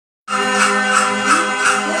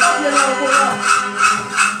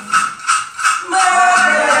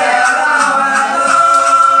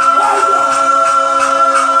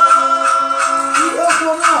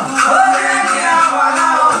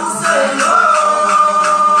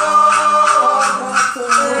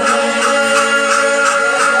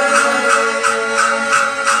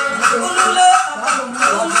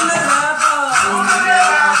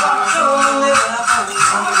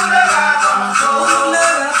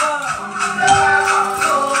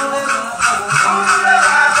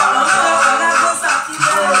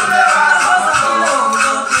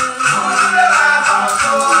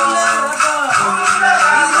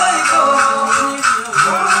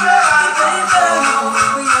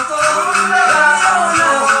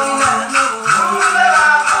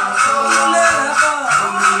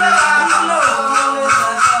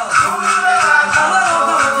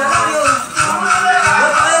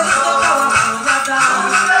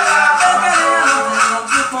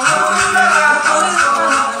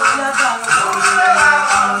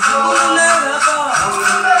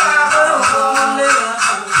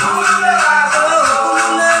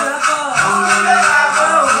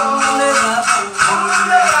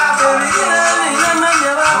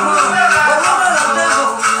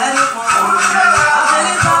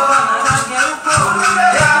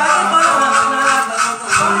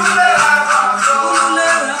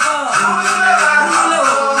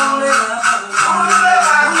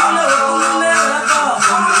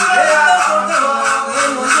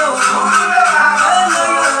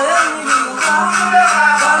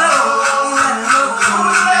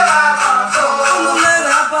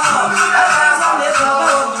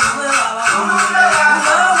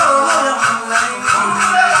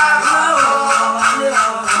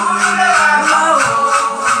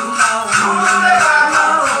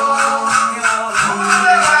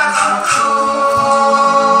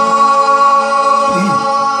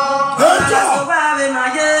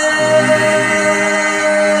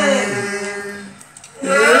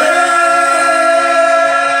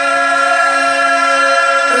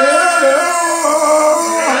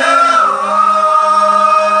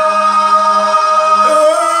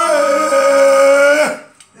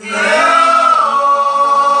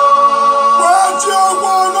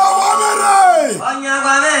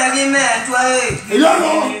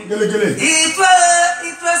kele.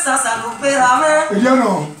 Itwe sasa luperame.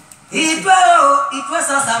 Eliano. Itwe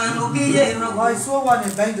sasa menukiye ro. Why so one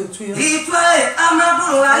is bend the tree? Itwe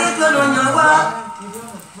amadu itwe no nyawa.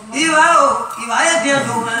 Iwa e dia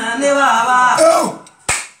do ne baba. Oh.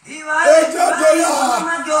 Iwa e dia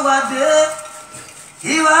ma jo wa de.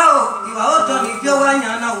 Iwa to ni pio wa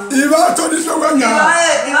nyana o. Iwa to ni so wa nyana.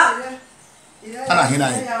 Iwa. Ana hina.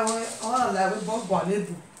 Ona la we bo gba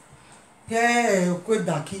lebu. Ke ko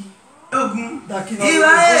daki. Ogun. Daki no.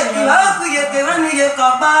 Iwa ku ye ke wani ye ko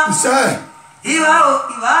ba. Ise. Iwa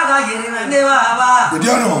ga yere ne baba.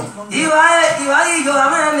 Eliano. Iwa yo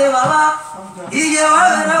amane baba. Iye wa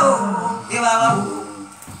bero. Iwa ba.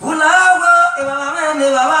 Ulawo iwa amane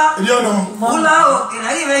baba. Eliano. Ulawo ina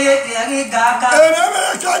ibe ye ke ani gaka. Ene me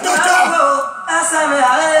gaka. Asame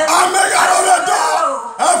ale. Amega rodo.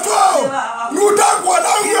 Afo. Nuda kwa na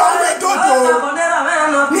we toto.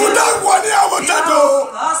 Nuda kwa ni awo toto.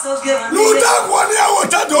 Nuda kwa ni awo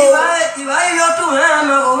toto. Iwa yo tu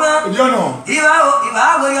na go me. Eliano. Iwa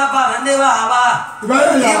go ya pa ne baba. Iwa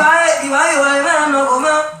yo na go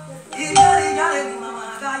me. Iwa ni mama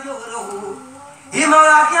ga yo ro. Iwa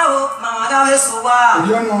ga yo mama ga we so wa.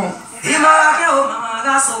 Eliano. Iwa ga yo mama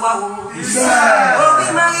ga so wa o. O bi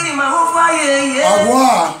ma ri ma ho fa ye.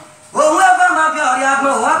 Agua. Òun ẹgbẹ́ máa fi ọ̀rẹ́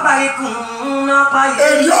agbọ̀n wá parí kùn náà páyé.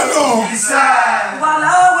 Eliano. Wà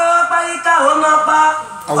láwọ́ wá parí káwọn náà pa.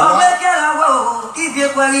 Ọgbẹ́ kẹ́ra wọ̀ ibi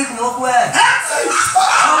epo ẹ̀rí kùn ókú ẹ̀.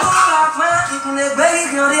 Ọdún ra pẹ́ ìkùnlẹ̀ gbé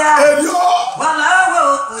ìgbìyàn rí à. Wà láwọ́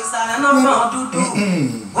òìsàlẹ̀ náà kan dúdú.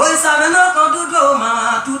 Òìsàlẹ̀ náà kan dúdú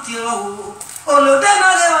màmá tún ti rọ̀ wò. Olùdé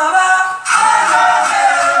náà lè wà bá.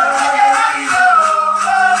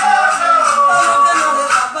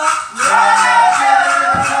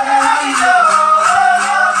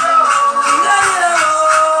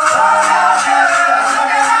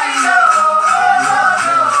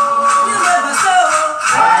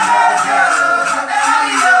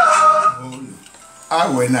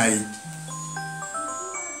 When I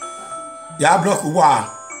ya block wa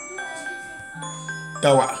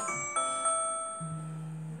dawa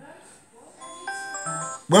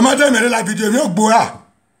we ma dem la video mi ogbo a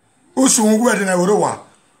o sun we de na woro wa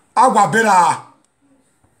agwa bera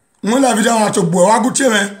mo la video wa to gbo wa gutie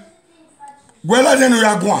me we la de no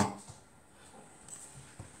ya gun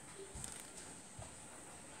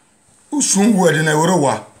o sun we de na woro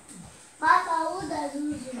wa Papa, who does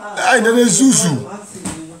Zuzu? ai de Zuzu.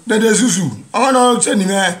 That is Zuzu. I don't know any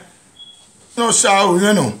no show,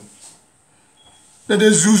 you know. That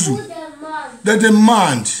is Zuzu. The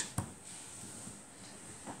demand.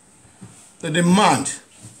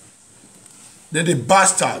 The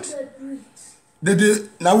bastard.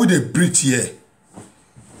 Now we the breed here.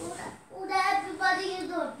 Everybody is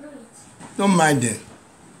not breed. Don't mind them.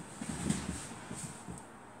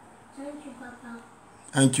 Thank you, Papa.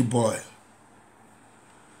 Thank you, boy.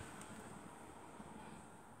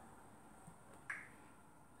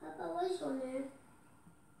 What's your name?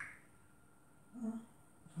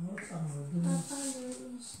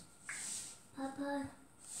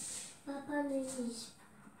 Papa name is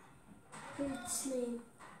Prince's name.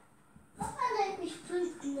 Papa name is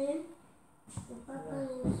Prince's name. Papa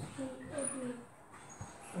name is Prince Edwin.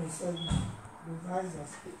 Papa name is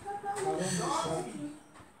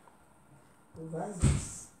Edwin.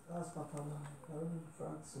 That's Papa name.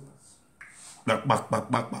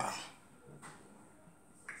 Back.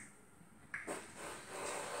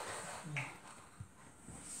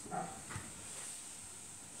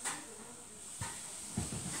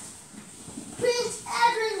 Prince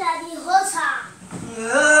Edwin Daddy Hosa.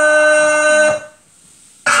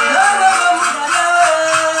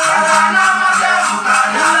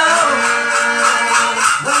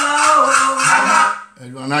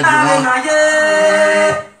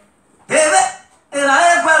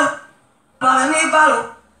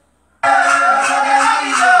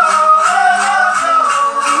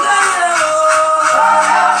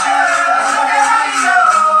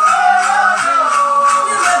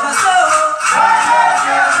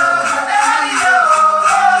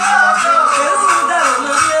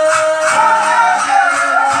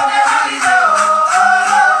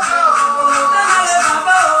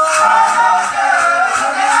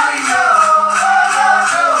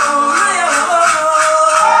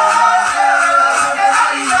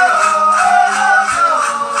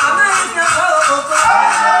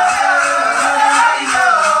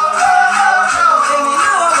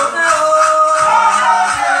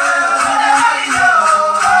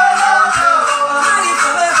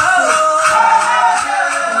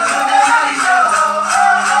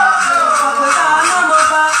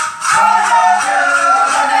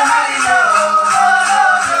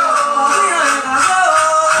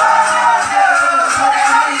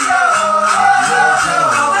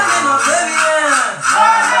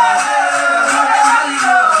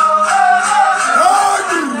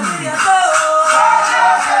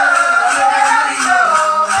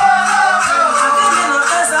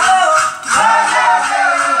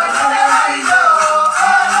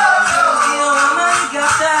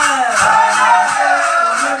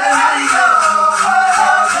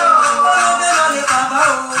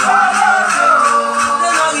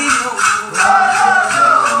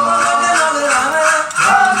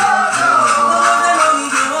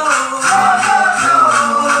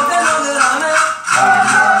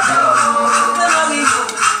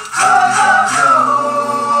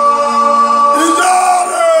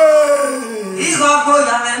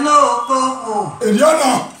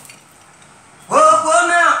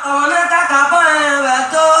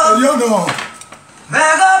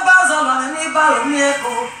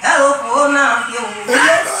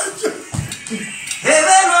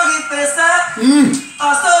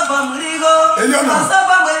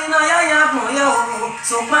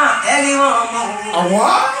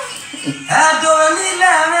 Awa. Ado ni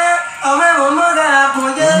lere ome mo ga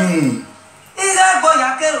kunje. Iga boya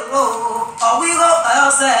ke o owigo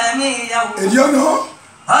ose mi ya wo. Edio no.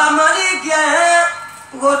 Amari ke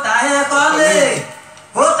go ta he kole.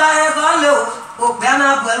 Go ta he kole o pe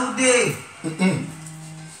na burude.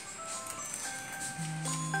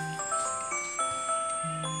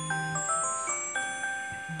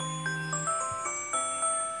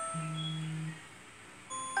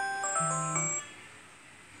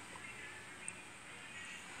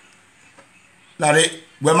 Lare,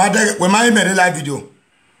 we ma emere live video.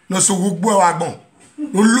 No so gugbo wa gbon.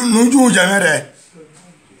 No ju jemere.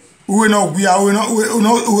 We no gbiya,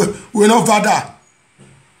 we no father.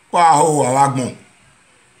 Wa ho wa gbon.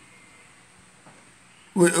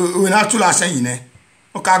 We na tula seyin ne.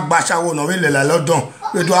 O ka gba sawo no we lela lodon.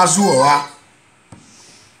 We do azu o wa.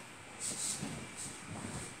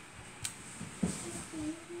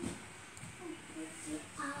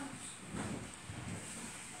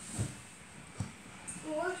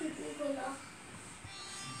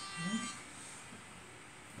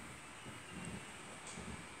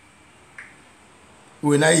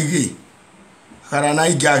 We na igi. Kara na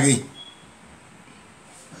igagi.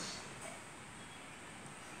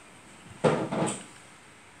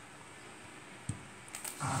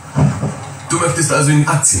 Du möchtest also in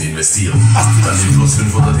Aktien investieren. Dann nimm Plus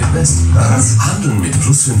 500 Invest. Handeln mit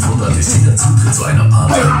Plus 500 ist jeder Zutritt zu einer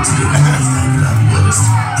Party, zu der du nicht eingeladen wurdest.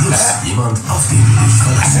 Plus jemand, auf den du dich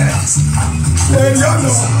verlassen kannst. An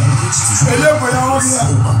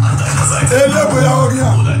deiner Seite.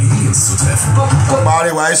 Oder Aliens zu treffen.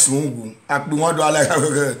 Bari wa isungu. Akpi won do ale ka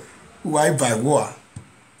wa ibai wo.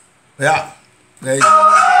 Ya.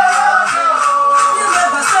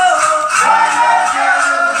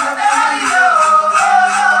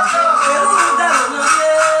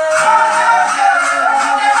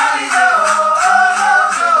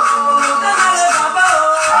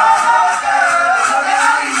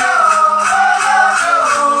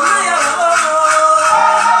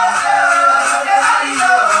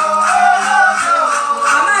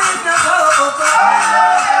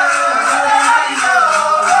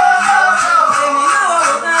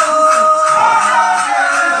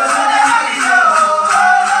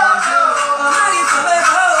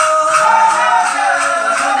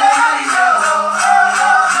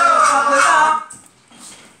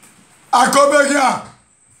 Akobegia.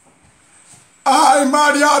 Ai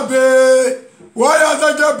Maria be. Why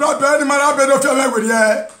are the brother and Maria be no feel with ye?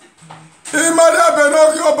 I Maria be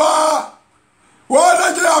no yoba. Why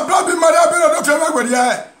are the brother Maria be no feel with ye?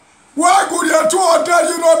 Why could you 200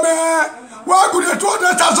 euro me? Why could you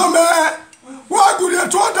 200,000 me? Why could you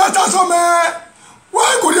 200,000 me?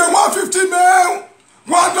 Why could you 150 me?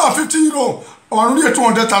 150 euro. Only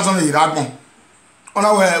 200,000 euro. On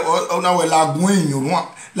our lagoon, you want.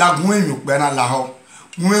 La gwen yu pe na la ho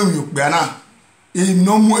gwen yu pe na e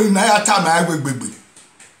no mo na ya ta na gbegbe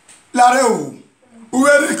la re o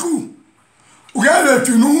uweriku ugere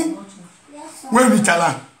finu we mi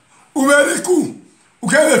tala uweriku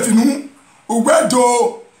ugere finu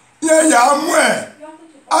ugbedo ye ya mu e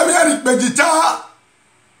abi ari pejita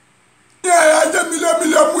ye ya je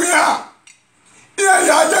million mu ya ye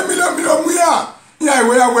ya je million mu ya ya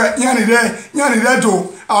we re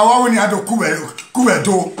do awa we ni ado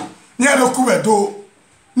kuwedo ni ado kuwedo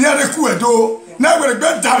na we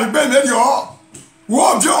gbe dari gbe me yo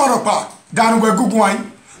wo bi oropa danu gbe gugun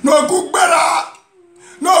ayin no gugbera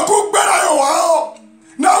yo wa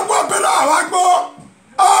na gbo bera awa gbo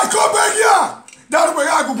akobegia danu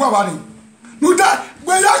gbe gugun abani nuda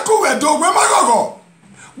gbe ya kuwedo gbe magogo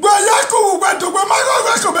gbe ya kuwedo gbe magogo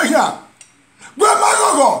akobegia gbe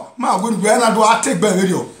magogo ma we gbe na do ategbe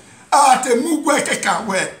radio ate mu gbe keka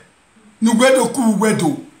we nugbedo ku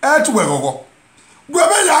wedo etwe gogo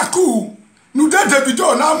gwebe yaku nu de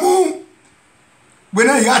Davido na mu we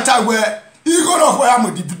na yata we igoro ko ya mo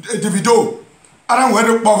Davido ara we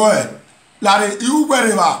do pogo e lare iu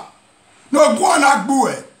gbere ba no gbo na gbo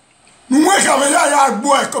e nu we ka we ya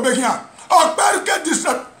gbo e ko be kian o peru ke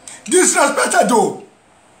disrespected do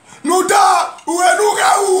nu da we nu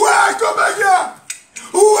ga we ko be kian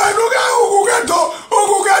ugedo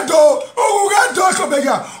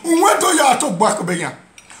kobega unwedo ya to gba kobega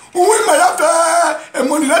unwe ma ya fe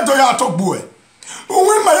emoni le do ya to gbo e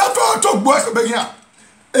unwe ma ya to gbo kobega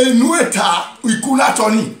enu eta ikuna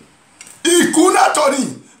toni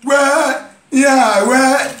we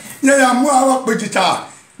ya mu awa pejita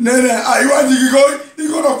nere aiwa digigo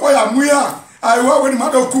igoro kwa ya mu ya aiwa we ma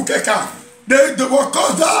do ku keka they will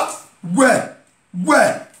cause that where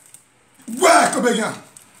kobega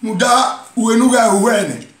muda uenuga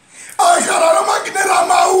uwene ai cara no makinera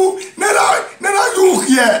mau nera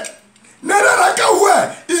yuhie nera rakawe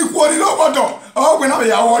ikwori no bodo o gbe na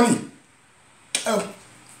ya woni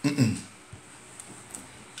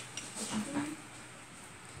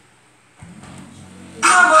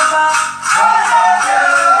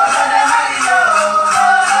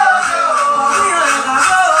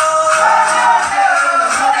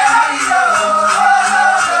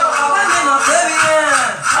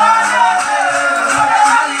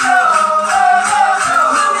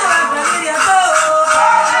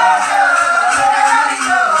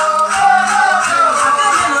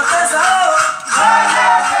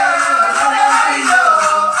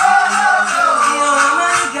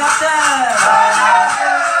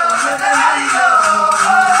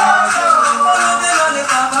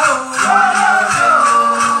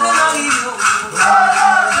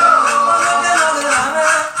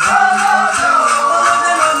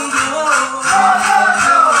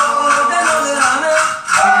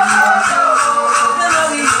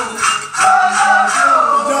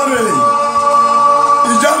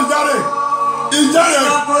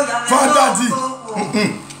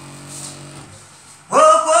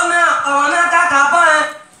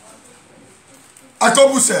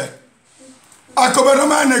akobuse akobero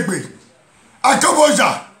manegbe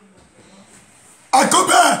akoboja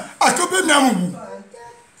akobe miamubu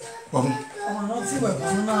ọmọ náà tí wẹ̀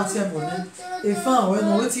fún náà tí ẹ bọ̀ ní ìfẹ́ àwọn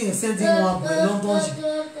ẹnu orí tí yẹn sẹ́ndí wọn àbọ̀ ẹ̀ lọ́dọ̀ jù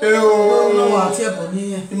lọ́wọ́ àti ẹ̀bọ̀ ní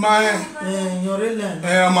ìyọ̀rẹ́lẹ̀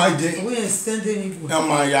ọmọ ìdè owó yẹn sẹ́ndí ní ìbò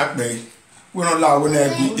ọmọ ìyá pẹ̀ wọ́n lọ àwọn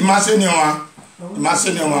ẹgbẹ́ ìmáṣẹ́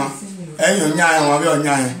ni wọn ẹ̀yìn ọ̀nyá yẹn wọn bí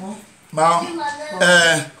ọ̀nyá yẹn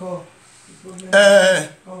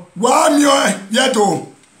wàá mi ọ yẹtò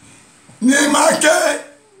ní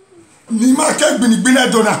ma kẹ́ gbinigbini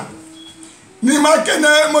ẹ̀dọ́ náà ní ma kẹ́ ní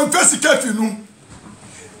mo fẹ́ sí kẹ́fìnú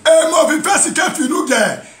mo fi fẹ́ sí kẹ́fìnú gẹ̀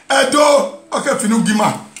ẹ̀dọ́ ọkẹ́fìnú gímà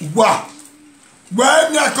wẹ́ẹ́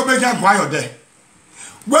ní akọ́bẹ́gẹ́ àgbáyọ̀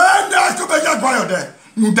dẹ̀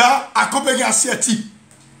nda akọ́bẹ́gẹ́ àṣẹ́tì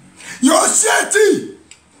yóò ṣẹ́tì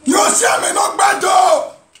yóò ṣe àmì náà gbẹ́dọ̀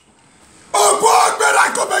ogun ọgbẹ́rẹ́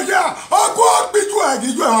akọ́bẹ́gẹ́ ogun ọgbíjú ẹ̀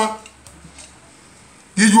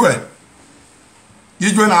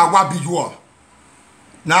gíjú ẹ̀ na agwa bíjú ọ̀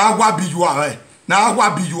na agwa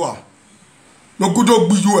bíjú ọ̀ n'ogudo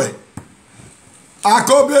gbíjú ẹ̀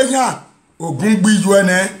akọ́bẹ́gẹ́ ogun gbíjú ẹ̀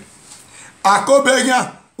nẹ́ akọ́bẹ́gẹ́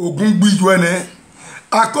ogun gbíjú ẹ̀ nẹ́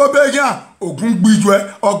akọ́bẹ́gẹ́ ogun gbíjú ẹ̀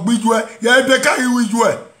ọgbíjú ẹ̀ yẹ ebe ká ìwú ìjú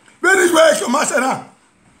ẹ̀ bẹ́ẹ̀ ni ìjú ẹ̀ ṣọ máa ṣẹ́nà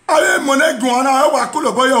ayé mọ̀nẹ́ dùn ọ̀nà ẹ̀ wà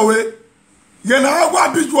kúlọ̀ bọ́yọ̀ wé yẹ na agwa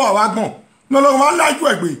bíjú ọ̀ wá gbọ̀n lọ́lọ́ wọn lájú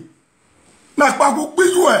ẹ̀ gbé na pàkó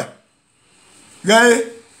gbíjú ẹ̀ yẹ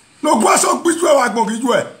n'ogun aṣọ gbíjú ẹ̀ wá gbọ̀n gíjú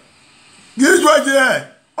ẹ̀ jẹ ẹ̀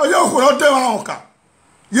ọyọ́ òkúrọ̀ dẹ̀ wọn ọ̀kà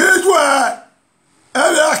gíjú ẹ̀ ẹ̀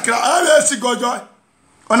lè akra ẹ̀ lè sigọjọ́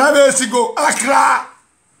ọ̀nà bẹ̀ sigo akra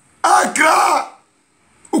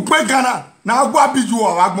ukpe Ghana na agwa bíjú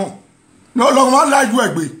ọ̀ wá gbọ̀n lọ́lọ́ wọn lájú ẹ̀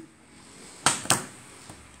gbé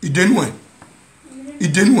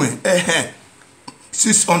ìdẹ́nu ẹ̀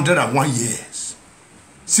 601 years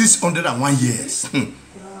 601 years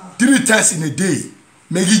 3 times in a day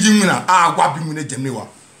megiji nwina agwa bi mu ne jemewa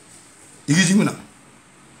igiji nwina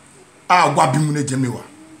agwa bi mu ne jemewa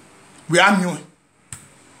we amio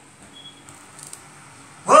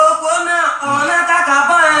Okona ona kaka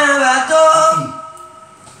baeto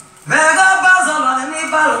Vega bazolo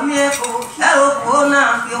ni balo mieko e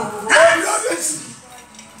okona fio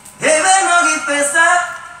Ebe no gi pesa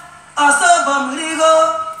asoba mrigo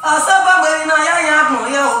asoba gberina ya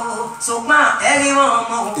gun yo sukma eri won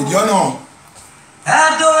mo idiona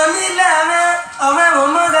Edo ni leme ome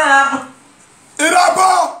mo gara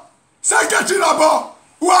irabo seketi rabo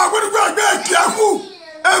wa gbe kiaku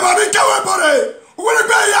e ma bi kawe bore wọ́n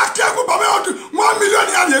gbé ya kiaku ba me 1 million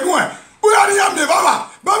ya le gun e o ya ni ya me baba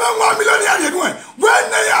ba me 1 million ya le gun e we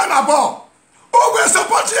ne ya rabo o gbe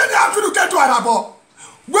support ye ni afiru ketu arabo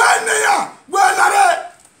we ne ya we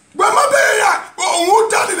lare we ma be ya o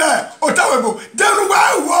dani de o tawebo denu wa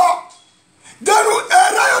wo denu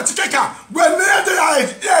era yo tikeka we ne ya de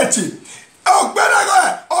ya eti o gbere go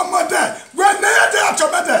o mo de we ne ya de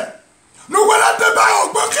atobede no wala de ba o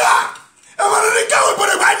gboka e mo ni ka we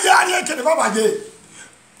bore ba ya ni ke de baba je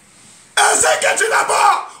ese ke ti na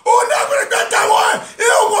ba o na gbe gbe ta wo e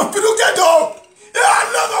o mo filu ke do e a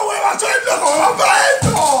lo go we wa so e lo go wa ba e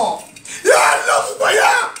to e a lo bu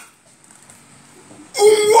ya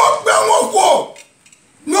unwo gbe won ko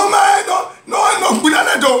no ma no gbina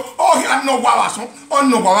le do o ya no wa wa so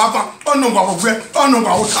onu wa wa fa onu wa wo gbe onu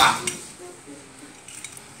wa wo ta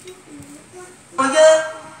Oye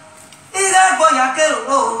ire boya kero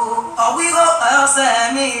owigo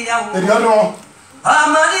sẹ́mi yàwó. Èdè ọ̀nà.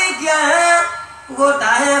 Ọmọdé díẹ̀ kò ta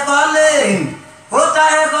ẹ̀ kọ́lé. Kò ta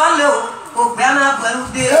ẹ̀ kọ́lé o, kò gbẹ́nà pẹ̀lú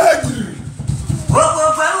dé. Kò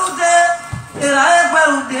pẹ̀lú dé, ìrà ẹ̀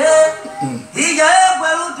pẹ̀lú dé. Ìjà ẹ̀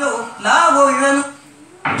pẹ̀lú dé o, láwo ìrẹ́nu.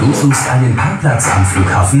 Du suchst einen Parkplatz am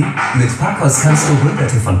Flughafen? Mit Parkhaus kannst du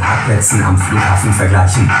hunderte von Parkplätzen am Flughafen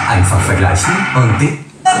vergleichen. Einfach vergleichen und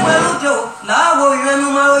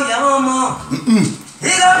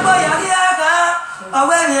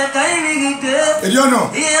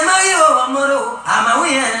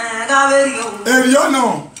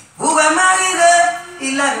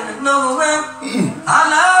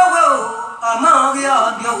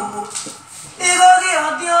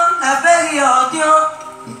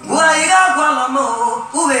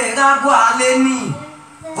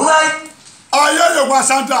Ayoyowa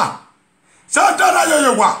Sandra. Sandra na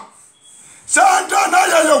yoyowa. Sandra na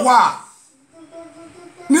yoyowa.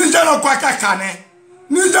 Ni je no kwa kakane.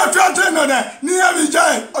 Ni je fiate no ne. Ni e bi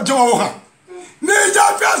je ojowo wo kan. Ni je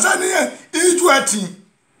fiase ni iju eti.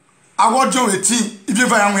 Awojo eti ibi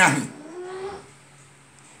fa yan yan.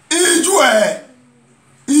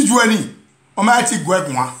 Iju eni. O ma ti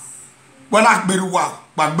gwegun wa. Wona gberu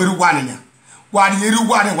wa niyan. Wa ni eru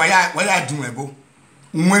wa ni wa ya dun ebo.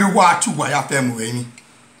 Nwere wa chugwa ya fem we ni.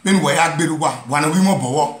 Benu wa ya gberu wa wana wi mo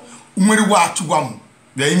bowo. Nwere wa chugwa mu.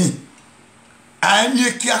 Be ni.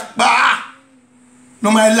 Ani ki apa.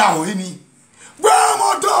 No ma la o ni. Gbe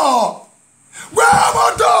moto.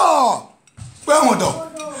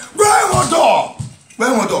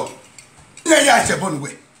 Ya che bonu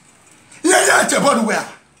we. Ya che bonu we.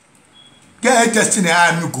 Get destiny I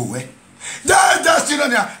am go we. That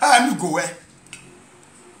destiny I am go we.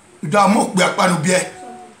 Da mo gbe apanu bie.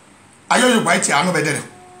 Ayoyowa iti anu bedere.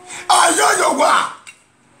 Ayoyowa.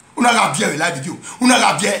 Una ga bie la video. Una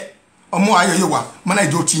ga bie. Omo ayoyowa. Mana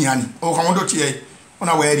ijo ti yan ni. O kan won do ti e.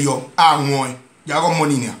 Una we ri o. Awon e. Ya go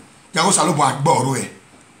money ni. Ya go salobo agboro e.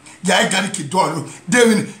 Ya e gari ki do lo.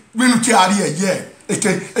 De winu ti ari e ye.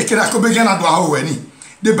 Eke na ko be gena do aho we ni.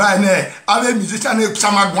 De ba ne ave musician e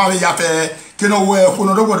sama gwa we ya fe. Ke no we ko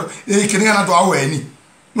no do bodo. E ke na do aho we ni.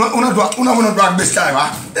 Una do agbe sky wa.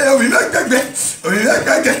 E o bi me gbegbe.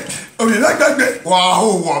 Omi la gbagbe wa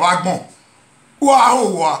ho wa ba gbon wa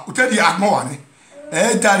o te di agbon wa ni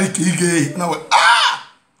e dari kige na we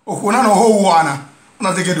o ko na no ho wa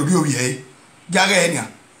na te ke do bi o ye jage enia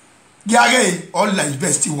jage all la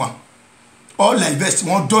invest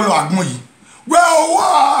one dollar agbon yi we o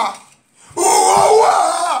wa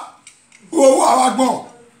agbon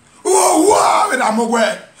we da mo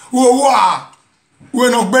we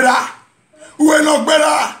no gbera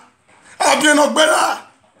abi no gbera.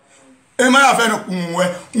 Ema ya fe no kunwe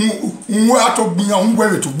ato gbiyan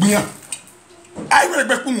unwe to gbiyan ai we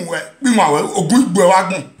gbe kunwe gbiwa we ogun igbo wa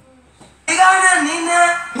gun igane nine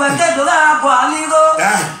we ke do la bo aligo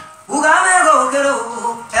ugame go kero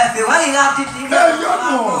e fe wa iga titi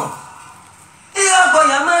iyo bo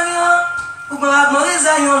ya mario ugbo agbon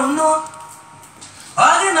isa yon no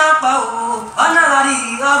ori na pa o ona gari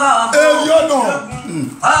ogo yo no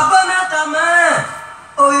abana tama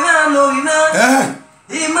o ina no ina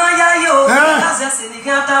Imaya yo, asa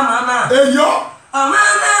sinikata mana. Eyo.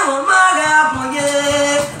 Amana mo maga poye,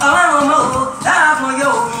 amana mo da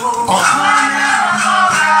poyo. Amana mo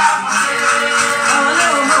maga poye,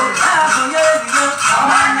 amana mo da poye.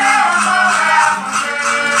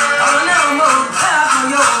 Amana mo maga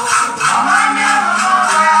poye, amana mo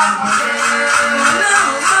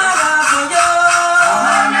da poyo.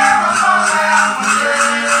 Amana mo maga poye,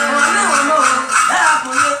 amana mo maga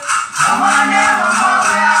poyo. Amana mo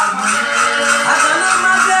maga poye, amana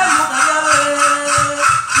mo da poyo. Amana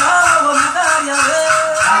mo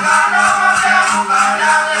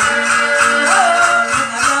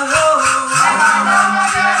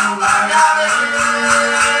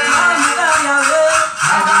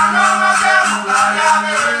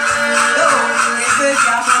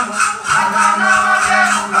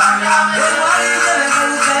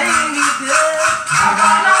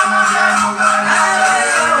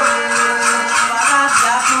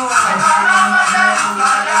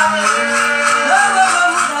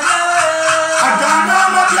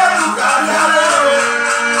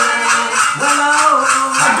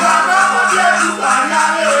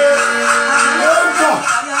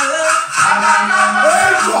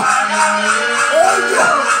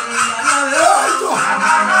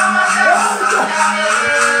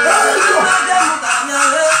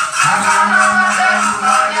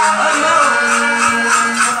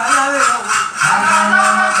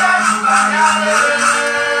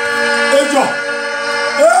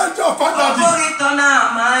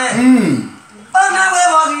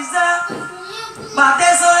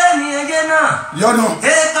You know.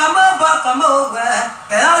 Hey, come over.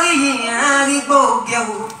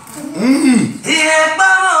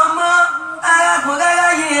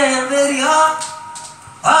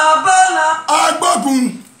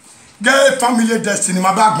 Aigbogun, get family destiny.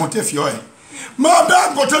 My bag monte fioe. My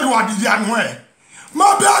bag monte do what did you know?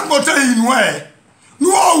 My bag monte in where? No,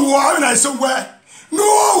 when I so where? No,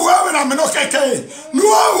 when I'm not okay. No,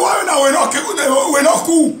 when I we're not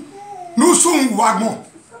cool. No, soon, Wagmo.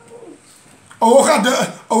 Oh, had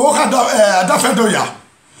a fedoya.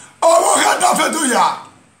 Oh, had a fedoya.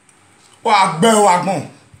 Wag Bell Wagmo.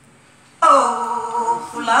 Oh,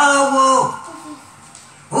 flower.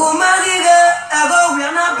 Who married a go, we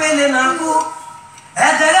are not paying a cool.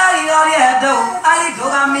 At the I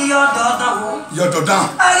told me your daughter. Your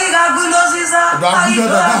daughter. I got good losses. I got very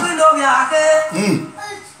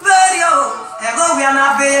old. I go, we are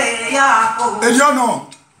not paying a and you know,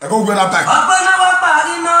 I go with a back. Upon our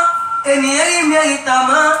party, no, any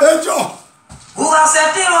militama. And you, who are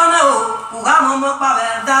setting on who are no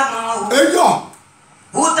power that no. and you,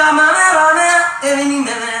 Utamana, any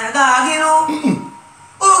man, Gagino.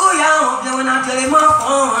 Ugo young, when I tell him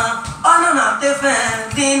on not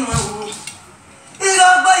defending. He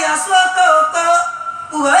got by a slot,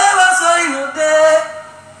 whoever saw you there.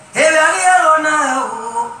 Here I am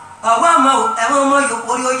now. A woman, ever more you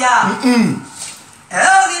put your yard.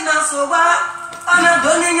 Elgina so bad, and I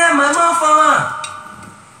don't need my mom for one.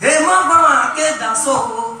 Hey, Mama, get that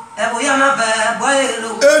so. Evoyana bad boy. and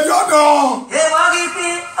you know. Hey,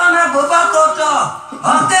 Waggy, on a boba toto.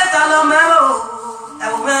 On the Talamero.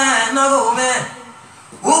 Man, no man.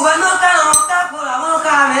 Who were not down, tap for a long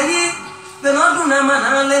time, but not do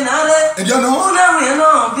Naman Lenare. And you know, Now we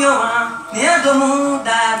know Bioma, near the moon,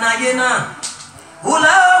 Diana. Who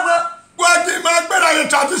love what did my better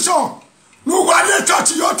tradition? No, what is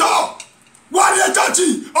touchy your talk? What is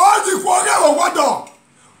touchy? All the whatever water.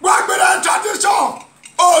 What better tradition?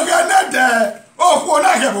 Oh, get there. Oh, what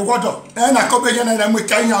I have a water. And I come again and I'm with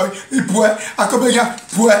Kenya. Poor, I come again,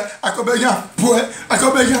 poor, I come again, poor, I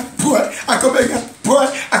come again, poor, I come again, poor,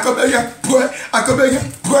 I come again, poor, I come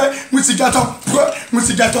again, poor,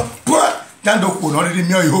 Musigato, poor. Then don't put already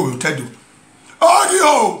near you will tell you. Oh,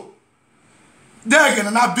 you. There again,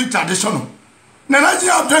 and big traditional. Nanaji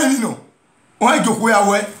are paying, you know. Why do we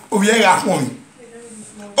away? Oh, yeah, money.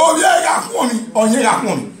 Oh, yeah, money. Oh, yeah,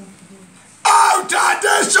 money. Oh,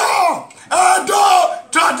 tradition.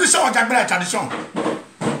 Tradition, I got tradition.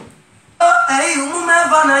 oh, hey,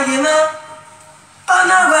 Mumavana, you know. Oh,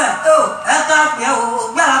 no, oh, I thought you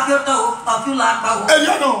were your toe of you like And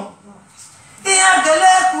you know, here the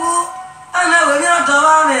lake, and I will not do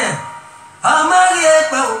it. Oh, my,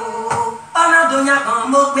 I don't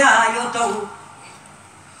know, your toe.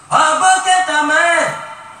 Oh, bucket a man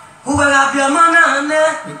who will have your man,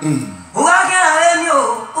 who I can you,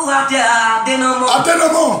 who are there, they no more. I tell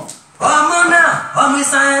them more. Oh, Mona, oh, Miss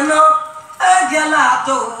Anno, a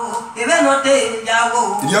gelato, even not a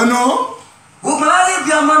yago. You know, Who married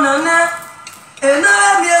your man, and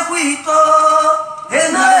I am quick,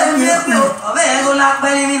 and I am a very like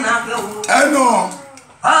Benny Nago. I know.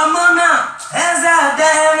 Oh, Mona, as I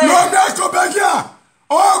dare. No, that's go back here.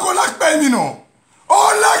 Oh, go like Benny, no. Oh,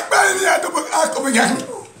 like Benny, I come again.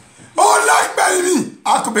 Oh, like Benny,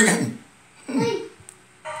 I come again.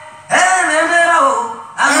 And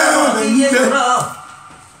Ehigietor.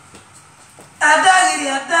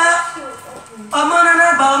 Adagiriata.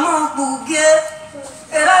 Amana bamu bugie.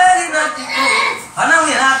 Era ina tiko. Ana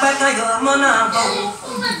we na peka yo mona bamu.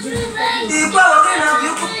 Ipa wakena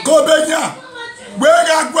biu. Go back here. Where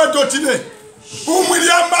I go to today.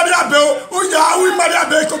 William Maria Bell, who Yahweh Maria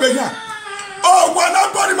Bell come here. Oh, one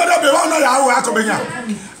of body Maria Bell, one of Yahweh come here.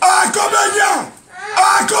 I come here.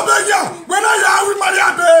 I come here. When I Yahweh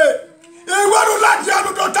Maria Bell. Ìwọ́n láti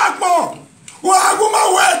àdúgbò tápọ̀ wọ́n agbóhùn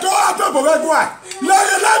wẹ̀ tó àtọ̀bọ̀ wẹ̀ gbọ́ ẹ̀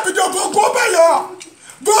lẹ́yìn láìpìjọ gbogbo bẹ́yọ̀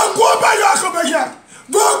akọ̀bẹ̀yẹ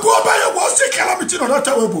wọ́n sì kàlámìtì náà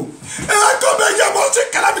lọ́tẹ̀wé bò akọ̀bẹ̀yẹ wọ́n sì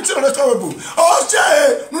kàlámìtì náà lọ́tẹ̀wé bò ọ̀sẹ̀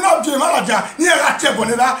nínú àbíyẹ mọ́làjà ní ẹ̀rọ àtẹ̀bọ̀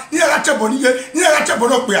nílá ní ẹ̀rọ àtẹ̀bọ̀ níye ní ẹ̀rọ àtẹ̀bọ̀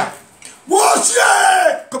náà pè á wọ́n sì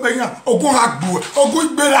kọ̀bẹ̀yẹ ogun àgbò ogun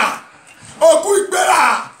ìgbéra.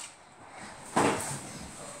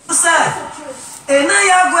 Ena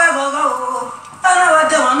ya go, ana wa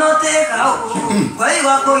de wana te ka o, wa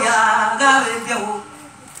iwa ko ya ga be bi o.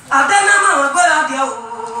 Adana ma wa go ya bi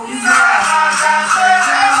o.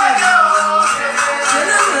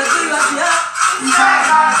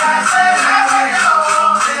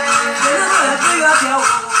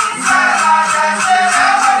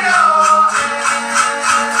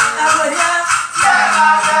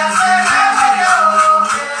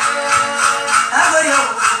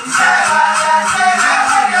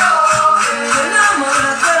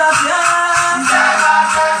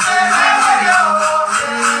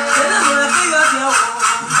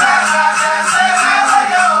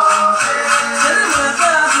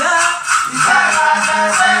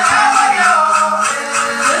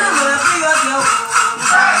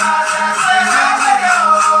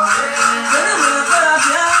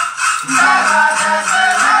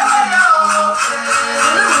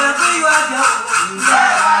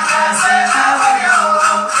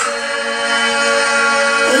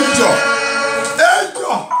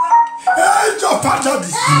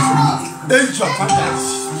 Wenn ich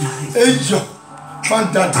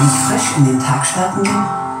frisch in den Tag starten will,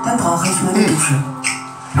 dann brauche ich meine Dusche.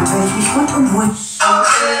 Und wenn ich mich rundum wohl...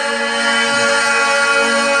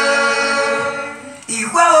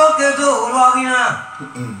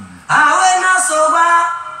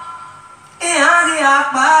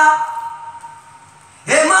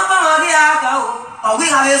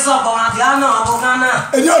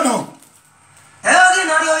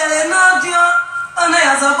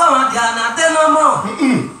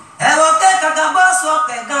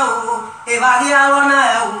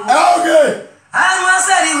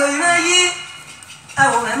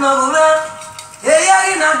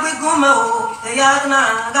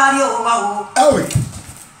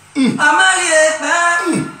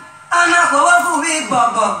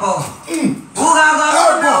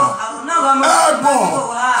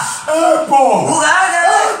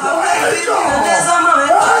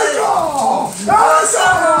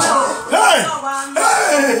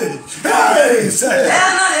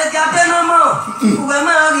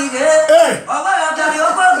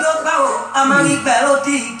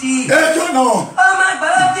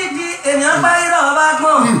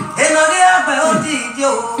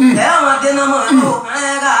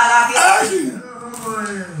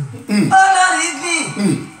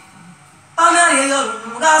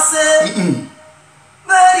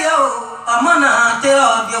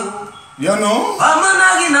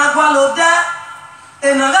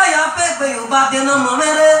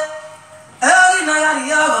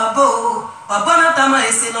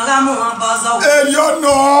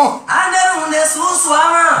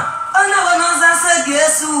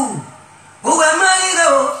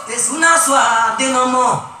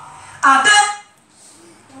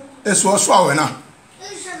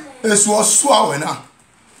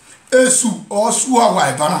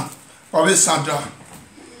 Sandra.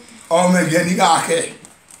 Oh, me geni gake.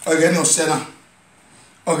 Ogeno sena.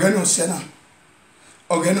 Ogeno sena.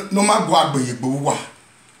 Ogeno no ma gwa gbe yegbo wa.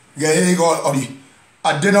 Ge go ori.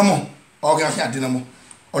 Adenamo. Oga fi adenamo.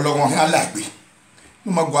 Ologun fi alagbe.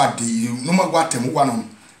 No ma gwa de, no ma gwa temu wa no.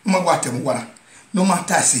 No ma gwa temu wa. No ma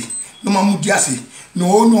tasi. No ma mudiasi.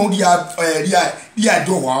 No dia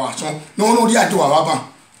do wa so. No dia do wa ba.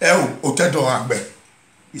 O te do agbe.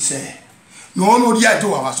 Ise. No dia do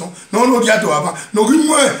wa so. No dia do wa ba. No ri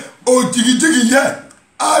mo o digi ye.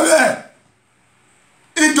 Abe.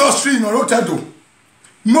 Industry no rotedo.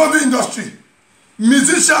 Movie industry.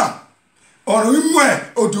 Musician. Or ri mo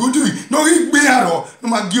o digi no ri gbe aro. No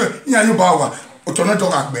ma gi yan yo ba wa. O to na do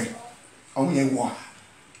agbe. Awon yen wa.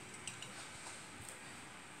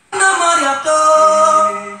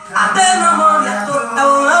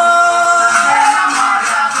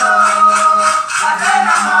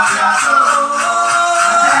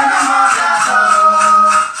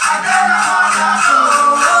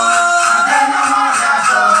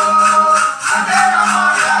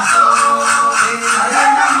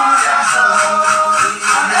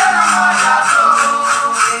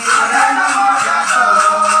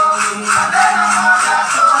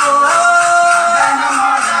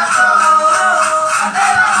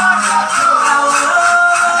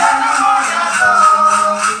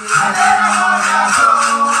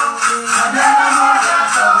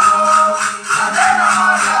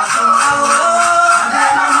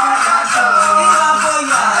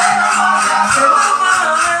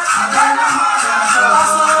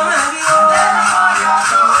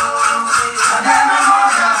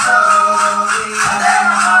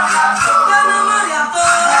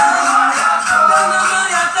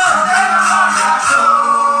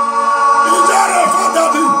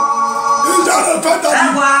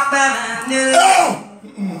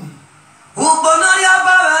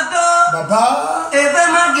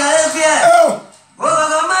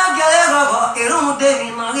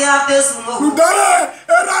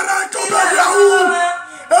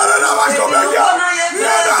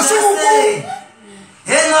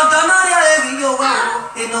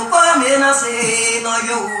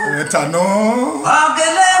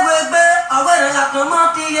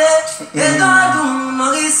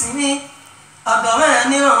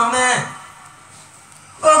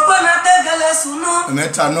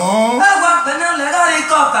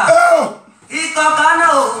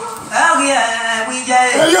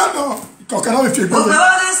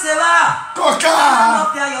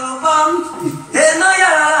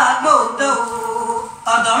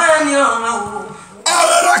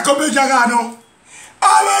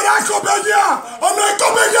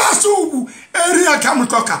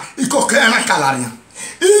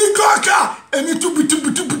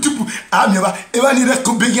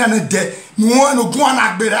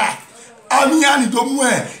 ami yani do mu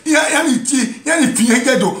yani ti yani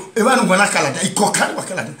fienge do e ba no gona kala da ikoka wa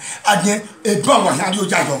kala da adien e ba wa han yo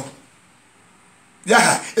jajo ya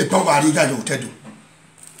e ba wa ri jajo tedo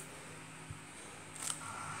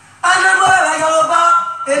ana mo ra Yorùbá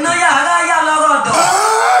eno yara ya lorodo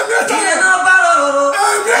ile no ba roro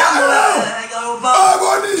Yorùbá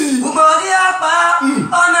aboni ubori apa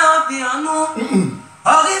ona fi anu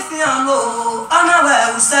ori fi anu ona we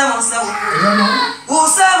usemo se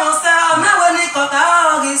ona we ni kota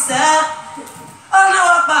ori se ona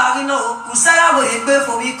wa pari no usara we gbe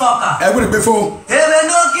fo bi koka e gbe fo ebe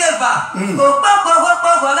no gieva o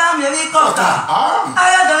popo la mi ri koka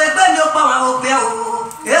aya do le gbe ni o pa wa o pe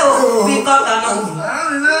o bi koka no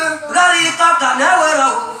gari koka na we ro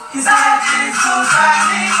isaji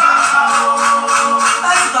susani koka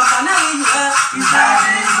ai koka na yu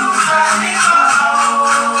isaji susani koka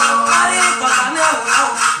ai koka na we ro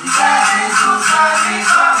isaji susani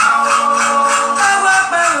koka awa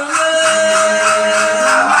pe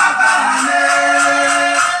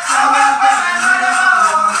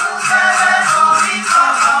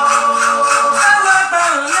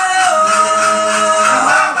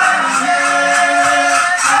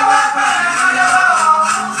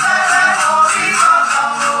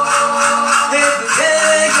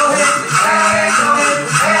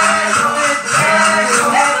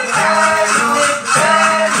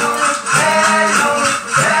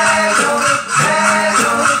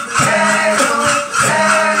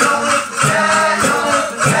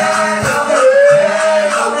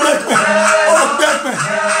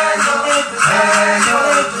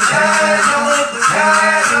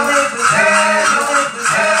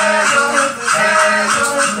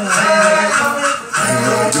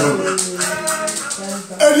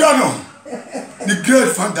the great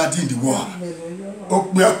founder in the world.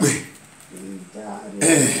 Open up.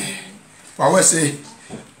 What we say?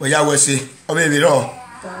 What ya we say? Oh baby, no.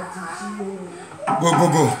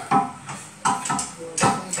 Go.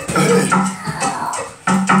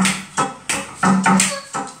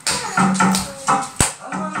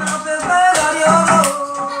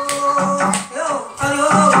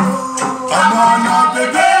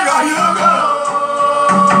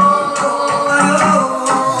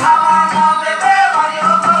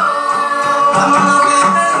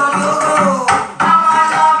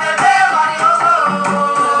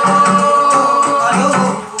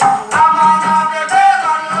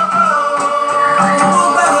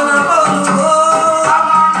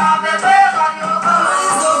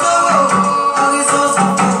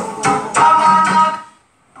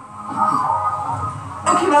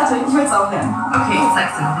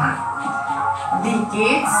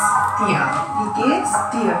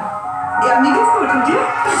 Ja, mir geht's gut. Und dir?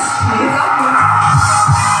 Mir geht's auch gut.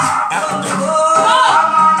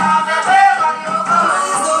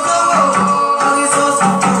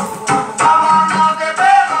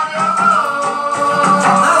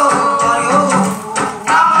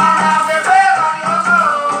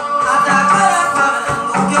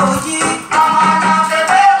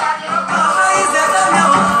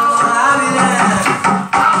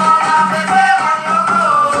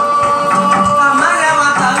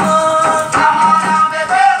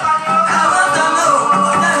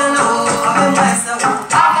 I'm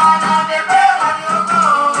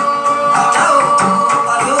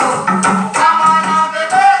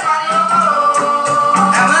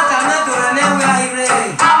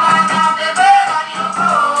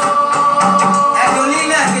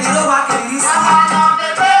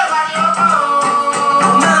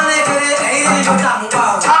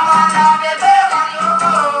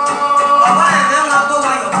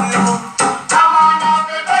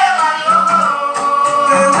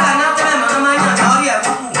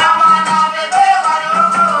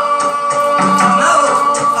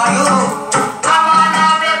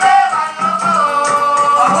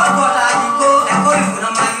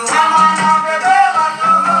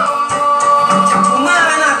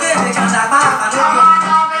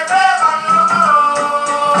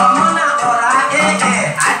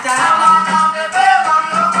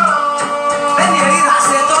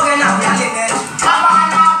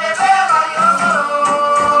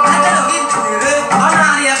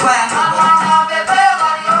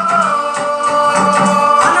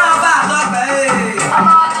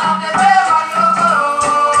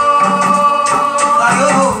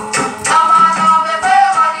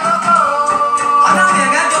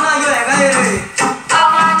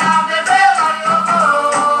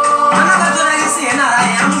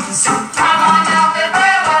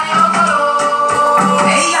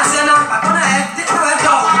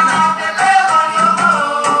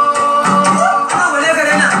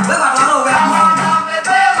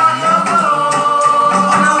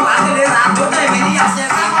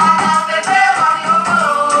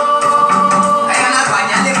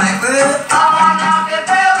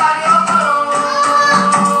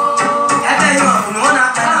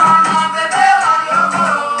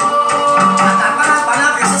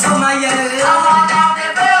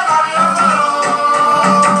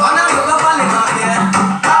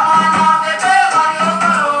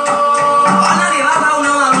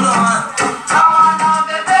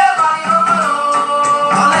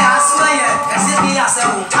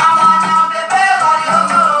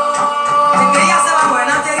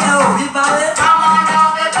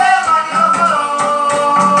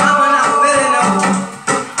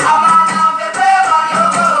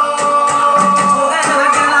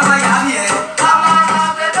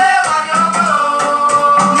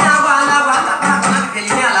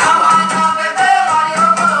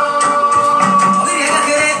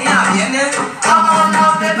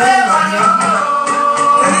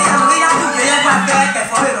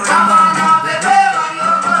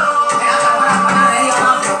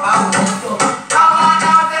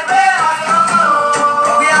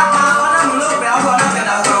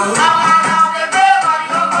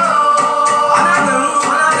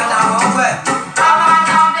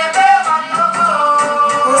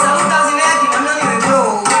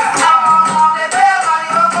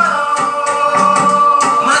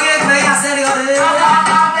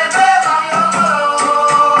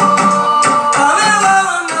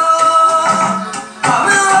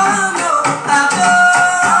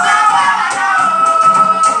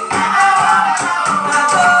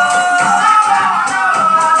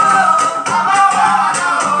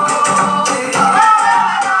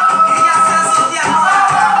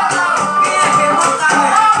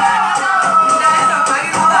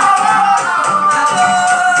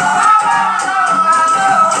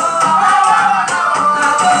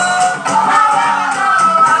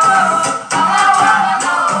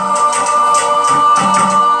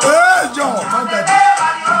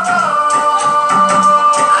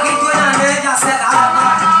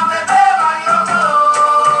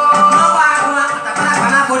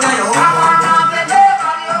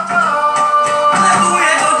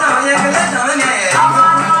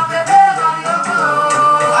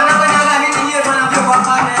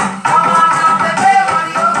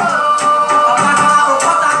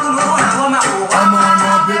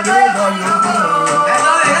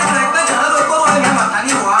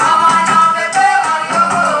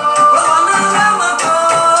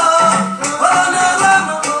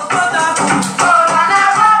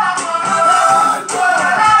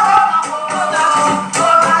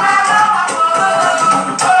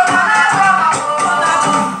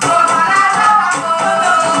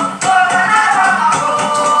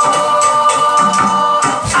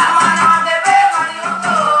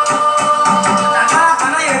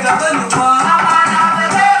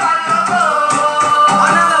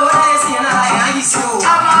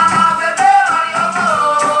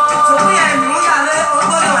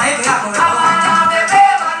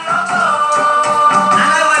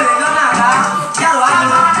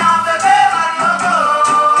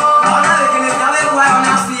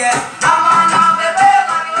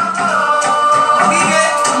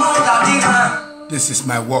This is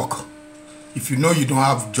my work. If you know you don't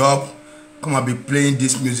have job, come and be playing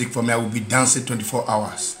this music for me. I will be dancing 24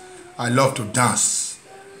 hours. I love to dance.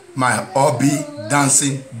 My hobby,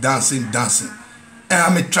 dancing. And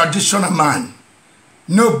I'm a traditional man.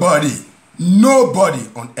 Nobody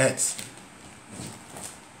on earth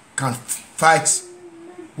can fight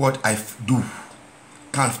what I do.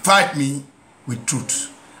 Can fight me with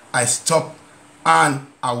truth. I stop and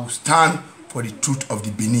I will stand for the truth of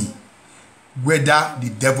the Benin, whether the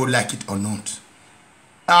devil like it or not.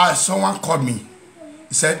 Someone called me.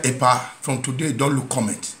 He said, Epa, from today, don't look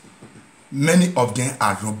comment. Many of them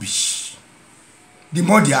are rubbish. The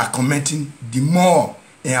more they are commenting, the more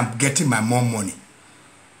I am getting my more money.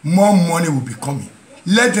 More money will be coming.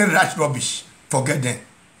 Let them write rubbish. Forget them.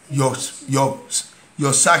 Your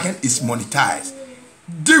second is monetized.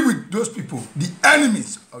 Deal with those people, the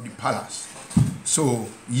enemies of the palace. So,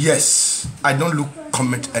 yes, I don't look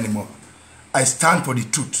comment anymore. I stand for the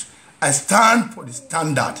truth. I stand for the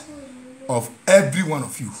standard of every one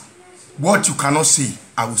of you. What you cannot say,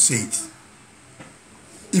 I will say it.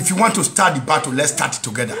 If you want to start the battle, let's start it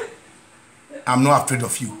together. I'm not afraid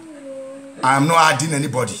of you. I am not hiding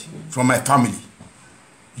anybody from my family.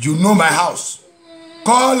 You know my house.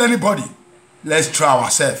 Call anybody. Let's try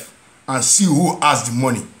ourselves and see who has the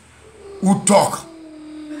money. Who talk.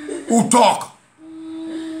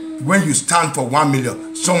 When you stand for 1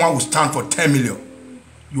 million, someone will stand for 10 million.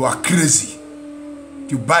 You are crazy.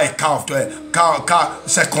 You buy a car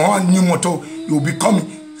second hand new motor, you will be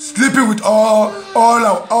coming, sleeping with all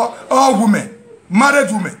women,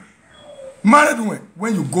 married women.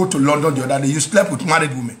 When you go to London the other day, you slept with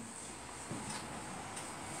married women.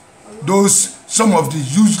 Some of the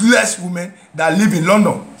useless women that live in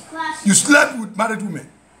London, you slept with married women.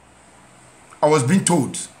 I was being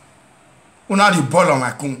told. Una the ball on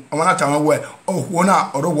my con. I wanna tell where. Oh,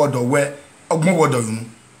 una or word or where. Agmo word or you.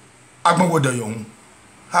 Agmo word or you.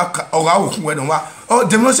 How where no wa. Oh,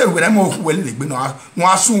 them no say when I'm well like no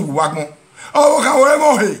asun wagmo. Oh, can we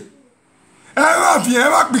mo he. I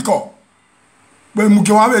want because. When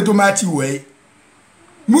mugewa do mati way.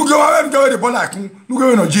 Mugewa go the ball like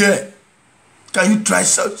mugewa no je. Can you try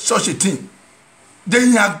such a thing?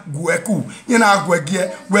 Then ya gweku. You na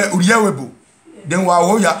gwegie where uriyewebo. Then we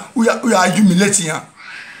are humiliating her.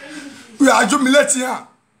 We are humiliating her.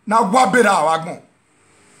 Now what better wagmo?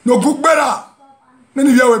 No good better.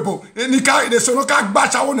 Nani yewebo. Ni ka de so no ka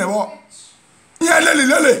gbacha wo newo. Yen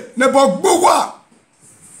lele nebo gbowa.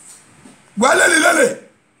 Wa lele.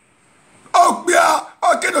 O bia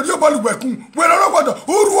o ke do bolu gbekun. We no gbodo.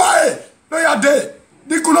 Uruwa e. No ya de.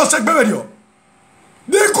 Di kuno segbe dio.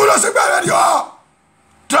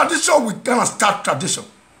 Tradition, we gonna start tradition.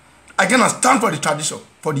 I gonna stand for the tradition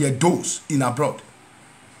for the adults in abroad.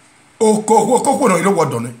 Oh, koko no ilo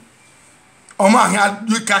wodone. Oma hia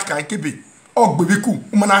you kaka kebe. O gbebeku,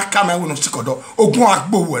 umana kama we no sikodo. Ogun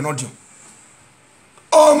agbo we no dio.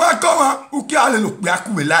 O ma koma uki ale lo pe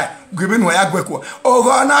akuwe lai. Gbebe no ya gbeku. O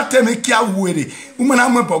go na teme ki awere. Umana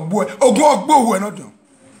mo bogbo. Ogun agbo we no dio.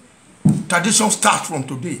 Tradition starts from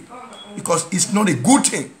today because it's not a good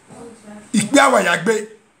thing. Ikbiawa yagbe.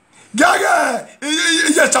 Gaga,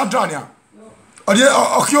 yes, Sandra. Or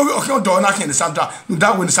the door knocking the Sandra. No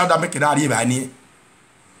doubt when the Sandra make it out here by near.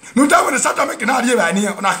 No doubt when the Sandra make it out here by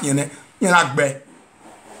near, knocking it. Yanakbe.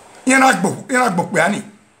 Yanakbo, Yanni.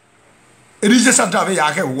 It is just Sandra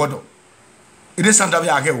Yaka water. It is Sandra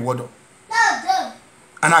Yaka water.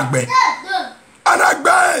 Anakbe.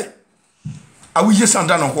 I will just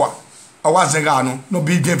Sandra no what. I was Zengano, no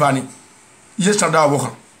big Gavani. Yes, Sandra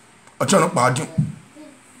Walker. A turn up by you.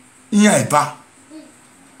 Iya eba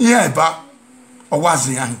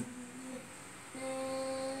owaze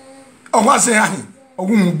ahin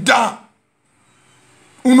ogun da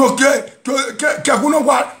uno ke kuno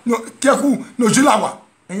wa ke ku no jilawa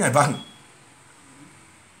iya eba hin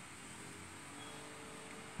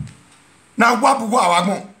na gwa bu wa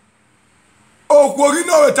wagbon okori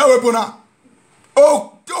no etawe bona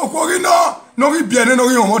okori no ri biene no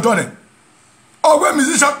ri o moto ne ogwe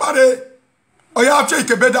musician pare oya ache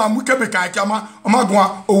ikebeda amu kebe kan kiama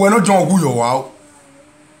omagun owe no jon ogu yo wa o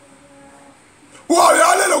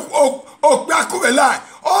ya le o pe akuwe lai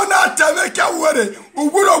ona teme ke were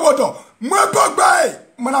uguro wodo mwebogbe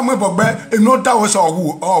mana mwebogbe e no da wo so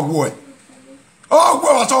ogu e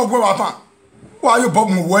ogwo wa so ogwo wa pa wa yo bob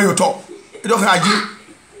mu we yo to e do kan aji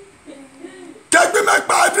kegbe me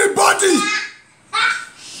pa everybody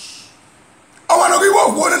I want to be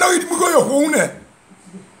what one and I go your own.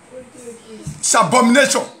 It's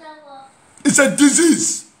abomination. It's a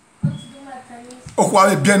disease. Oh,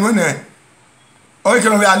 what a bien when oh, you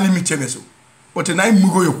can only limit so. But a night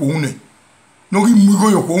mugo your own. no ri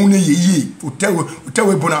mugo yo ko une ye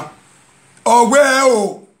utewe bona ogwe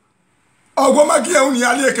o ogwo magi e uni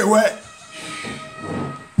ali ekewe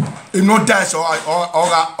e no dice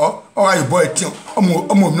or you boy tin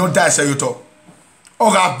omo no dice yo to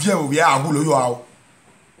oga bia o ya agulo yo awo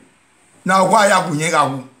na ogwa ya gunye ga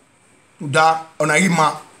wu da ona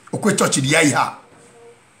ima okwe church di ya iha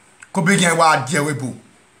ko be gen wa die webo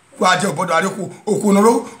wa die obodo ari ku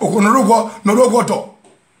okunoro go to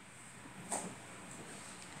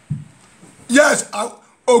yes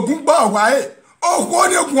ogun gba wa e okwo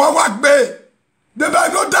ni ogun wa gbe de ba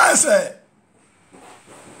no dance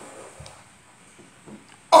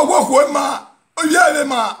ogwo ko ma oyele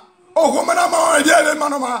ma ogwo mana ma oyele ma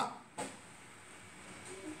no ma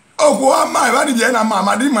ogwo ama e ba ni je na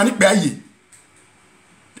ma di mani pe aye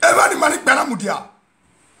e ba ni mani pe na mudia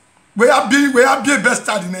we are be best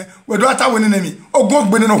study ne we do ata woni nemi ogwo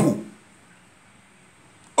gbe ne no ho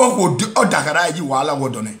ogwo odagara yi wala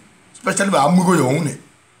wodo ne especially ba amugo yo hun ne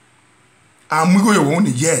amugo yo hun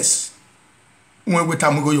ne yes when we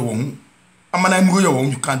tamugo yo hun amana amugo yo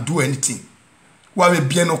hun you can do anything wa be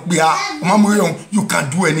bien no pe a amugo yo you can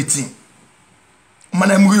do anything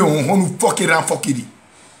amana amugo yo hun no fuck it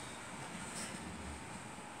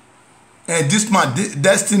and this man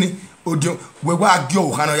destiny audio we wa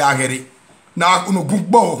gyo hano ya gere na no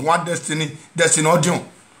gugbo one destiny audio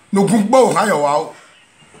no gugbo ha yo wa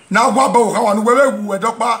na gwa ba ha wa no we wu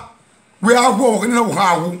edopa we agwo ni no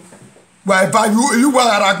ha wu wa ba you wa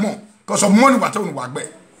aragbon cause of money what on wa gbe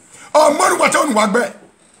oh money what on wa gbe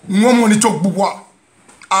won mo ni to gbugbo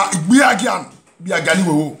a igbe agian bi agani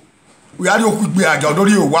wo we ari oku igbe aga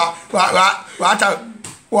odori o wa ta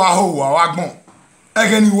wa ho wa agbon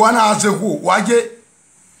egeni wa na aseku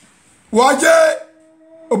waje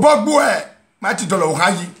obogbo e ma ti dolo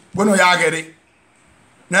hayi bono ya gere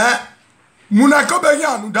na muna ko be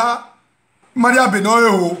yan da maria be no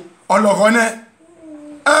o ologo ne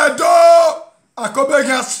edo akobe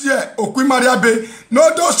gan sie okwi maria be no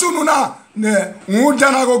do sunu na ne un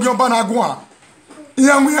dana go gyon bana gwa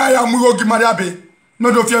yan wi ya mu go gi maria be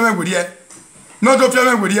no do fie me wuri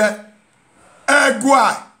e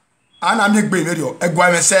egwa ana mi gbe mi rio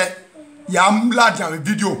egwa me se ya mla dia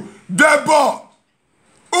video debo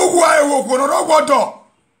uwa ewo ko no gbodo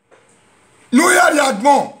nu ya ri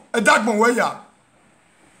agbon edagbon we ya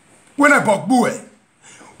we na bogbu e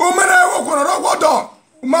o mere ewo ko no gbodo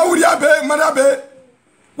ma wuri abe marabe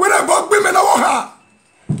we na bogbu me na wo ha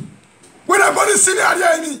we na boni sini ari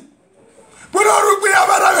ani we na ru gbe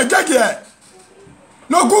abara me gege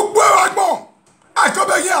no gugbo agbon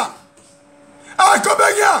akobegia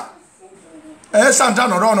Sandra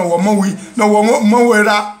no ro no wo mowi no wo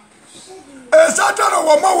mowera Sandra no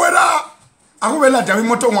wo mowera awu be la jawi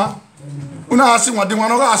moto wa una asi wa de wa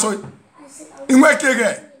no ga so inwe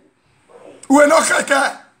kege uwe no keke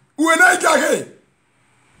uwe na jage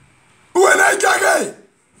uwe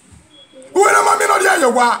na mami no dia yo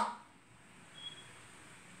wa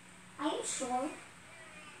Are you sure?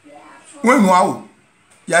 we mu awu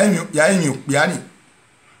ya emi piani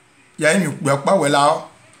ya emi pa we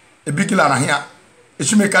la ebikila na hia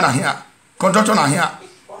echimeka na hia contractor na hia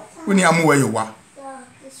weni amuwe yowa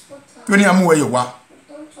weni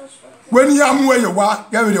amuwe yowa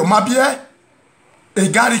gawe o mabie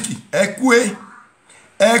egariki ekwe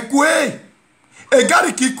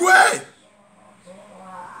egariki kwe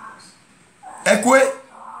ekwe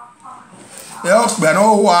e o gbe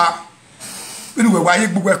no wa weni we wa ye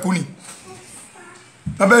gbugbo ekuni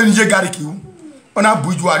abe nje gariki u ona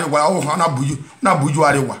buju ari wa o ha na buju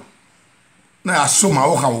ari wa na asoma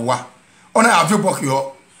o ha wa ona avebo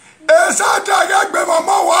kyo Sandra ga gbe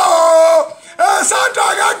mama wa o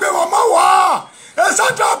Sandra ga gbe mama wa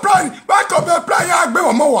Sandra plan back up the plan ya gbe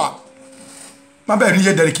mama wa ma be ri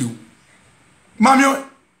ye deriki o mami o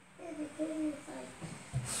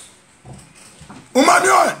mami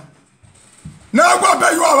o na gwa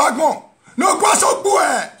be yo awagbon no gwa so gbu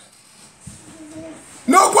e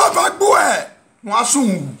no gwa fa gbu e won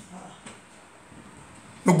asun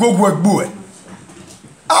no gogo egbu e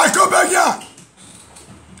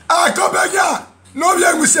akobegia no bi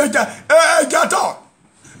enguseja Ehigietor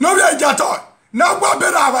no bi Ehigietor na gwa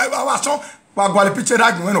be ra wa so wa gwa le picture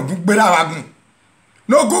agun no gugbe ra agun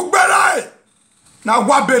no gugbe ra na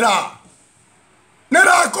gwa be ra ne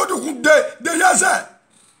ra ko du de yese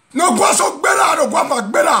no gwa so gbe ra no gwa ma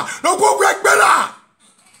gbe ra no gwo gbe ra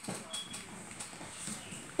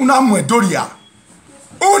una mu edoria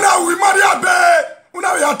una wi maria be una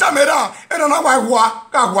ya tamera ena na wa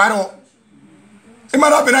ka gwaro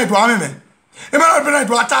imara be na do ameme imara be na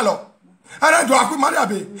do atalo ana do akú maria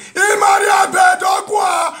be do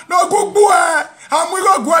kwa no gugbu e amu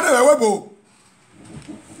go gwa na webo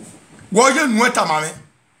Woye nueta mame.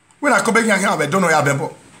 When I come back here, I don't know ya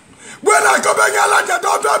bebo. When I come back here, I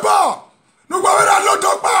don't bebo. No go where no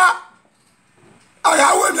talk ba.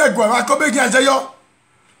 Aga we me gwa, I come back here say yo.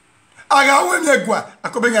 Aga we me gwa, I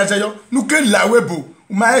come back here say yo. Nu ke la webo,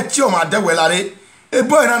 ma e ti o ma de welare. E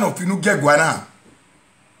boy na no pinu ge gwa na.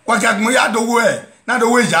 Wa ga mo ya do we, na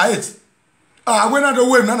do we ja it. Ah, we na do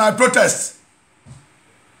we na protest.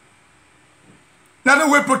 Na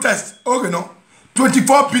do we protest. Okay no.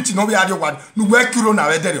 24 beat no be ade wad no we kilo na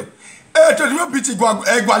we there. 24 beat go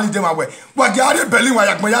egwali dem awe. Wa ga ade Berlin wa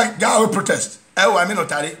yakmo ya ga we protest. E wa mi no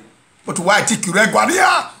tare. But why take you egwali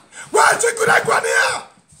ya? Why take you egwali ya?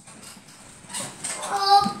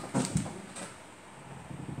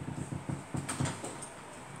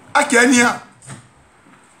 Akenya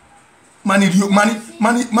mani dio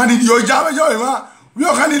jawe yo ma. We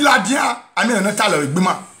o kan ni ladia. Ami no talo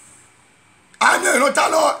igbima. Ami no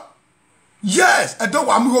talo. Yes, I don't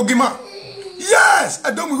want to go gima. Yes, I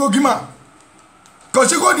don't go gima.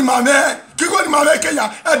 Cause you go to my man, you go to my man,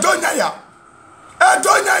 Kenya, I don't ya.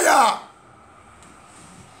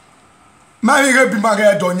 My baby, my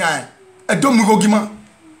donya, I don't go gima.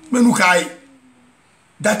 Menukai.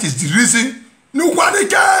 That is the reason. No one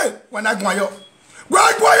again when I go yo.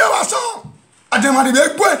 Why go yo aso? I don't want to be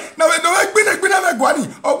boy. Now we don't be never guani.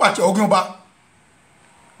 Oh, what you talking about?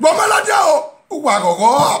 Wamala jao.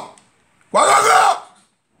 Wagogo. Wagogo!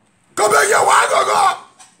 Come here, Wagogo!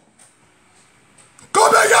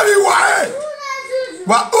 Come here, you wae!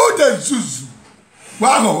 Wa ode zuzu!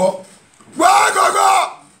 Wagogo!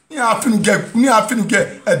 Wagogo! Ni afinu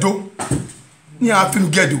get edo. Ni afinu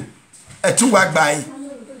get do. Etu wagbai.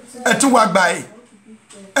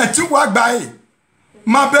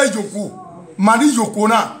 Ma be yoko. Mari yoko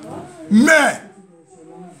na. Me.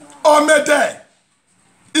 Omede.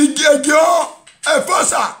 Igegio.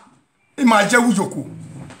 Efosa. Imagine Wujoku.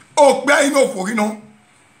 Oh, where you know for you know.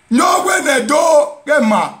 No when they do get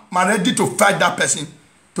ma ready to fight that person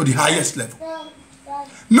to the highest level.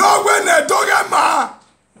 No when they do get ma.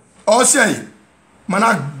 Oh say,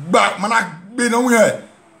 mana be no we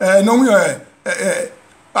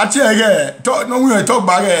talk no we talk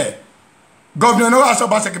back. Governor no aso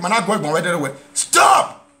baseke mana go egbon we there we.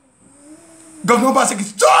 Stop. Governor baseke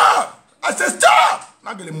stop. I said stop.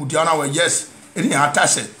 Na gele mudiana we yes. Any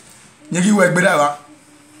attache. Nyegi we gbeda wa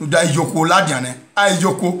no da yoko ladiane ai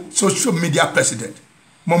yoko social media president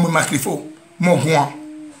mo makrifo mo hoa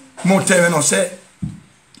mo tebe no se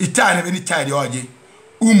itane be ni tide oje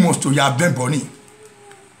almost to ya ben boni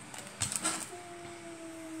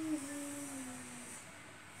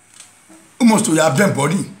almost to ya ben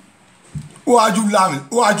boni o aju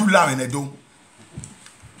lami ne do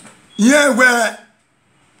ye we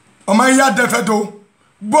o ma ya defedo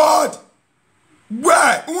but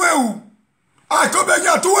where weu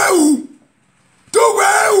akobenya to weu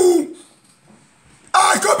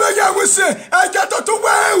akobenya we say ejato to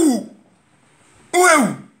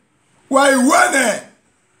weu why one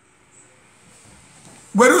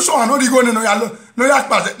where so no di go no ya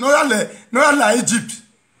pass no ya la Egypt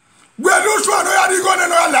where so no ya di go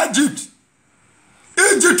no ya la Egypt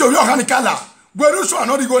Egypt o yo kan kala where so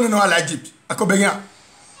no di go no ya la Egypt akobenya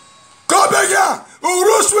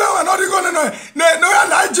Uruswe wa no di go no ya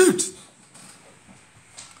la Egypt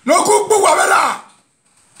no ku gbo wa bela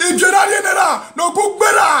ijera ni nera no ku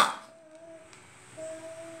gbera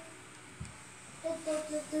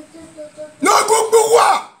no ku gbo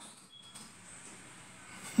wa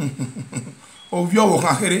ovyo wo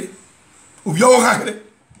kan kere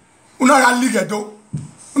una ga lige do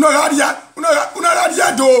una ga dia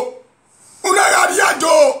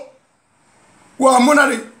do wa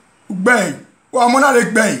monare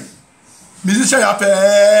gbei musicien ya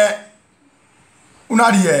fait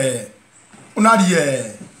una die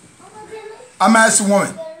amas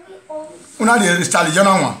woman una die style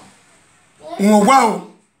jona wa unwa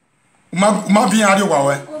o ma bien ari wa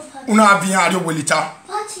we una bien ari wolita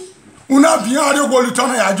na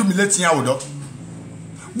ya ju mileti ya wodo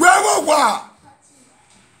we wa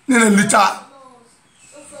nene lita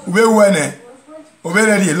we wene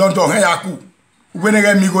obere London he yaku we ne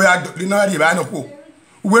ga mi go ya na di ba no ko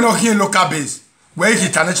we no here local base we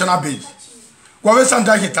international base we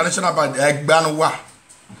Sandra international base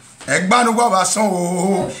Egbanu wa ba san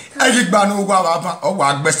o Egbanu wa ba o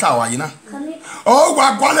wa gbesa wa yina o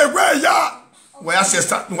wa gwale we ya we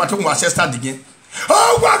ancestor we to wa ancestor digin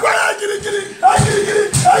o wa gwale giri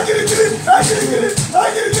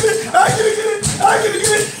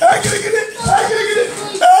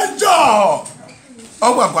ejo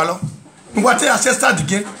o wa gwalo we te ancestor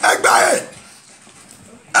digin egba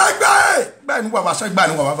ni wa ba so egba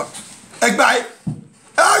ni wa ba egba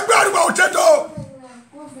Ẹgbẹ́rún wa òtẹ́tọ̀.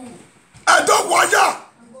 Ẹ̀dọ́ wọ́yà.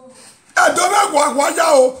 Ẹ̀dọ́ mẹ́wàá wọ́yà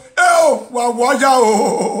o. Ẹ o wà wọ́yà o.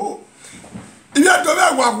 Ilé ẹ̀dọ́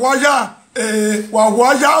mẹ́wàá wọ́yà. Wà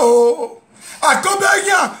wọ́yà o.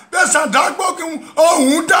 Àkọ́bẹ̀yà bẹ́ẹ̀ Sandra gbógun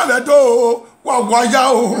ohun dàlẹ́ tó o. Wà wọ́yà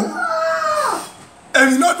o.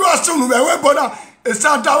 Èmi náà dúró sùnù wẹ̀wẹ̀ bọ́dà.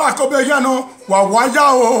 Sandra wà àkọ́bẹ̀yà náà wà wọ́yà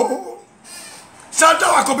o. Sandra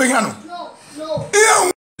wà àkọ́bẹ̀yà náà.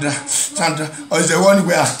 Sandra, or is the one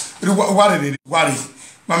where worry,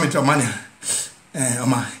 Mammy to money.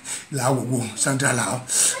 Oma, Lao, Sandra Lao,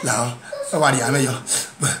 worry, I may you.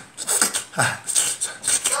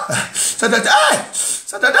 Saturday,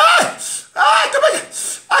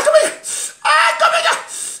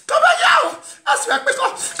 come here, as you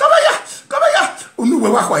come here, Unu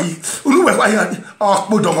were oh,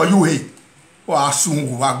 put on you, hey, or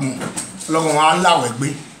soon, Wagmu, long one low at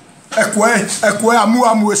me. Ekwe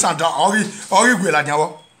amu Sandra ori gwe la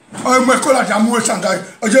nyawo o me ko la amu Sandra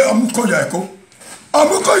oje amu ko yo eko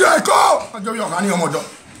ojo yo kan ni omodo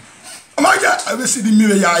o ma je e si di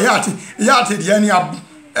mi ya ti di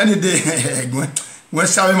any day egbon won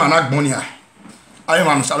sabe ma na gbon ni ayi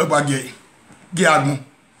ma no salo ba ge agbon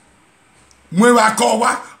mu wa ko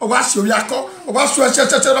o wa si obi akọ o wa so ese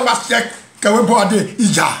no wa se kewe bo ade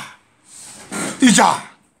ija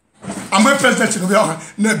I'm a president in the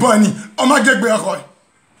ne boni o ma gegbe oko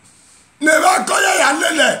ne ba ko ya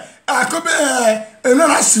lele akobe eno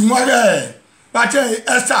na sinware ba che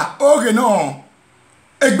esa oge no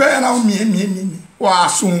egbe na mi wa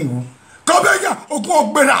sunwu ko be ya ogun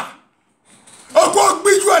ogbera ogun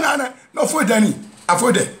ogbiju na no fo dani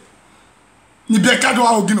afode ni be kado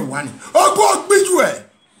a ogino wani ogun ogbiju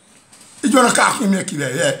ijo na ka mi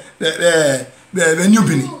kile be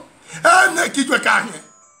nyubini ne kijwe ka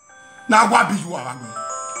na wa bi you are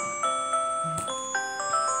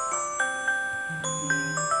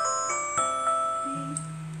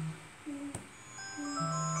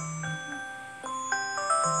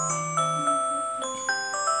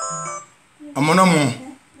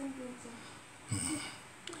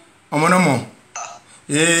Omonomo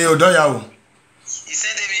odoya o he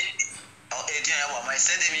send me my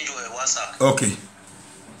send me your WhatsApp. Okay,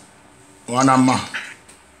 one ma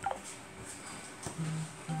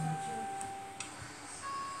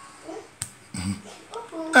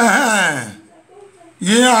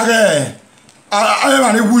yare aye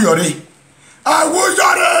ma ni wuyore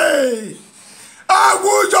awujore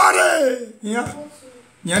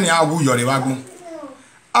ya ni awujore wagun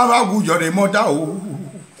awujore moda o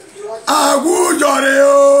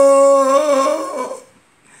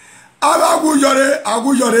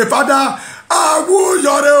awujore fada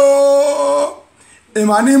awujore o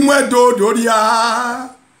emani mwedo doria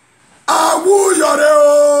awujore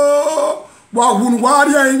o wahun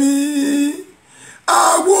wari emi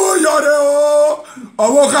awujore o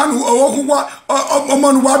owo kanu owo kunwa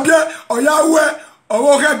omonu wa bie oyawe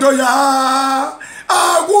owo kedo ya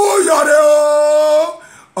awujore o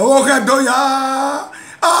owo kedo ya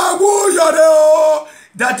awujore o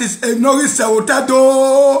that is a nori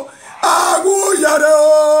sewotado awujore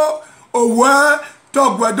o owe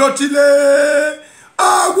togwedotile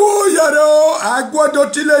awujore o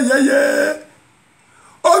agwedotile yeye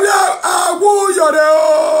obi awujore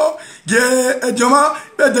o ge ejoma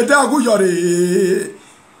bedede awujore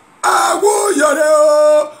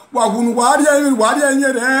o wagun wari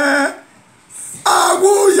enyere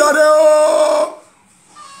awujore o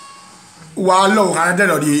wa lo kan de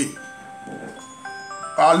lori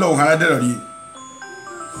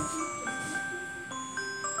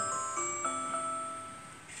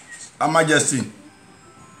Her Majesty.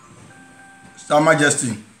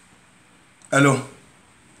 Hello.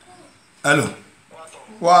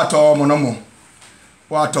 What to monomo?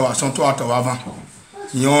 What to ason to ato avant.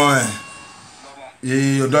 Yon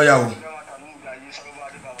odoya o.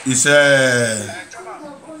 Is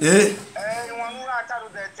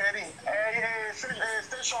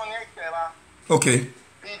okay.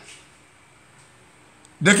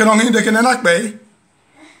 They can enact pay.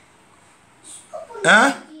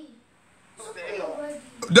 Eh?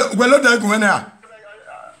 Well, they're going there.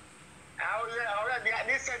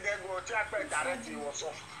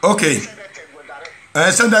 Okay.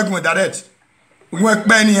 Send that going direct. Work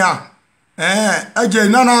many here.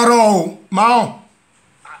 Again, none row. Mao.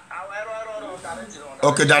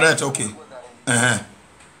 Okay, direct. Okay.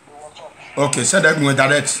 Okay, send that going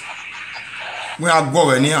direct. We are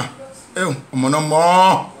going here. Oh, no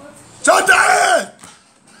more. Sandra!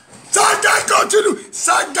 Continue.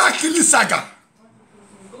 Saga kill saga.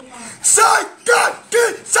 Saga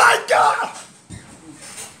kill saga.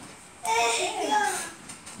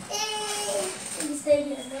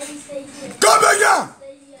 Come again.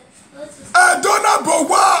 Dona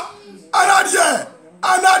Bowa. Anadie.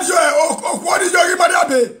 What is your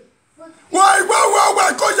Mariabe? Why,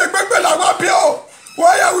 cause you make me like Wapio?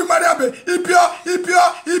 Why are we Mariabe? Ipia.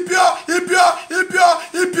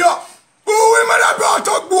 Who we Mariabe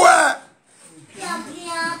talk boy?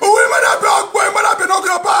 Who we Mariabe no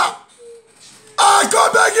graba? I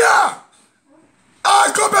come back here.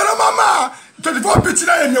 I come back, Mama. 24 pitch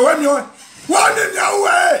in your way. One in your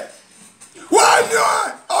way. One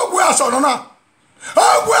year. Oh, we are Sorona.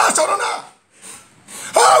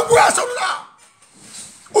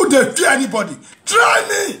 Who they fear anybody? Try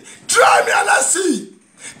me and let's see.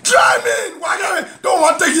 Try me. Don't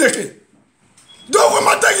want to take yeke. Don't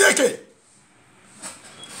want to take yeke.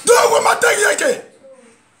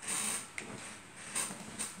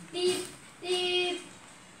 Beep.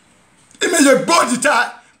 Image a body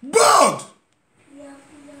tie. Bold.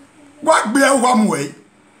 What be a one way?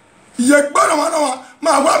 Ye bono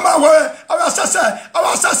ma way. I was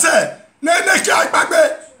say. Neki Aigbogun.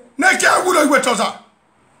 Neki Aigbogun.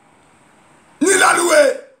 Ni la loué.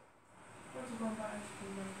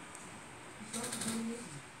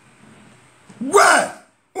 Ouais,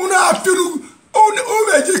 on a fini, on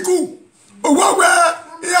veut dire coup. Ouais,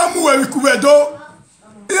 il y a moué couverdo.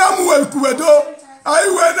 Aïe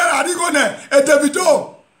ouais dans la rigone et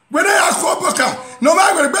Davido. When I ask for boka, no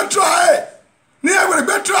man will be try. Ni will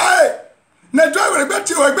be try. Ne doit will be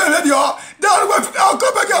try be radio. Down with our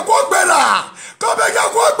come back and walk better.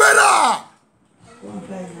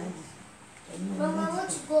 Mama,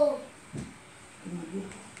 let's go.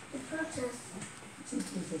 The protest.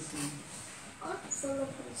 I want to follow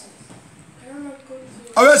protest. I don't want to go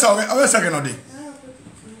to Always second on day.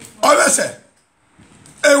 Always say.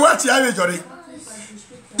 Hey, what you have, Jory?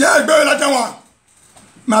 Yeah, go like that one.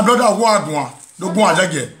 My brother walk one. Don't go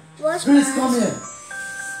again. Please come here.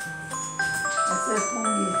 I said come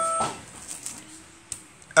here.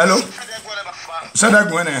 Hello? Sandra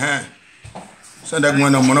going eh. Sandra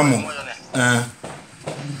going on monomo.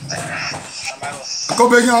 Go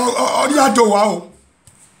back on the other wow.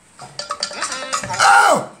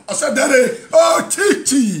 Oh, I said that. Oh,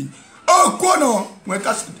 Titi. Oh, Kono. When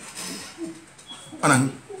that's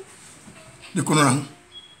Anan. The Kono.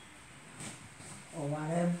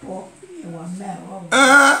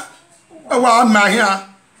 Wa ma here.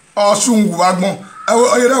 Oh, soon wagbon.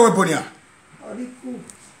 Oyere we bonia.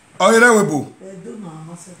 Oyere we bo.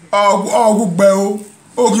 Oh, gbe o.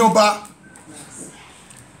 Ogyoba.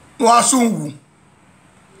 Wa sunwu.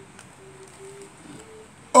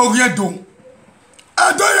 Ogyedo.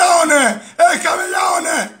 Edo ya one. E kame ya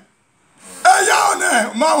one. E ya one.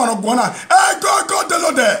 Ma wona gbona. E go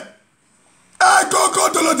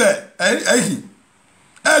delode. Ehi.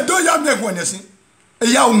 Edo ya me gwonesin. E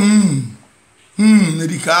ya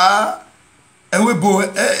Nerika. Ewe bo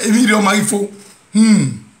emiri o magifo.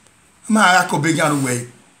 Ma ara ko be gan we.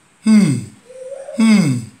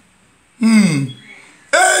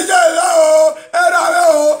 Eja la o, era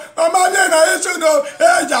o, mama ni na yesu no,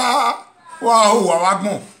 eja. Wa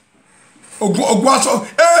wagbon. Ogun aso,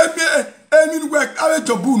 emi nu we awe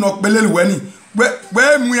jobu no pelele we ni.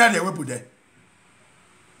 We mu ya de we bude.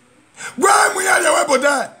 We mu ya de we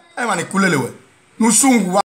bude. E ma ni kulele we. Nu sungu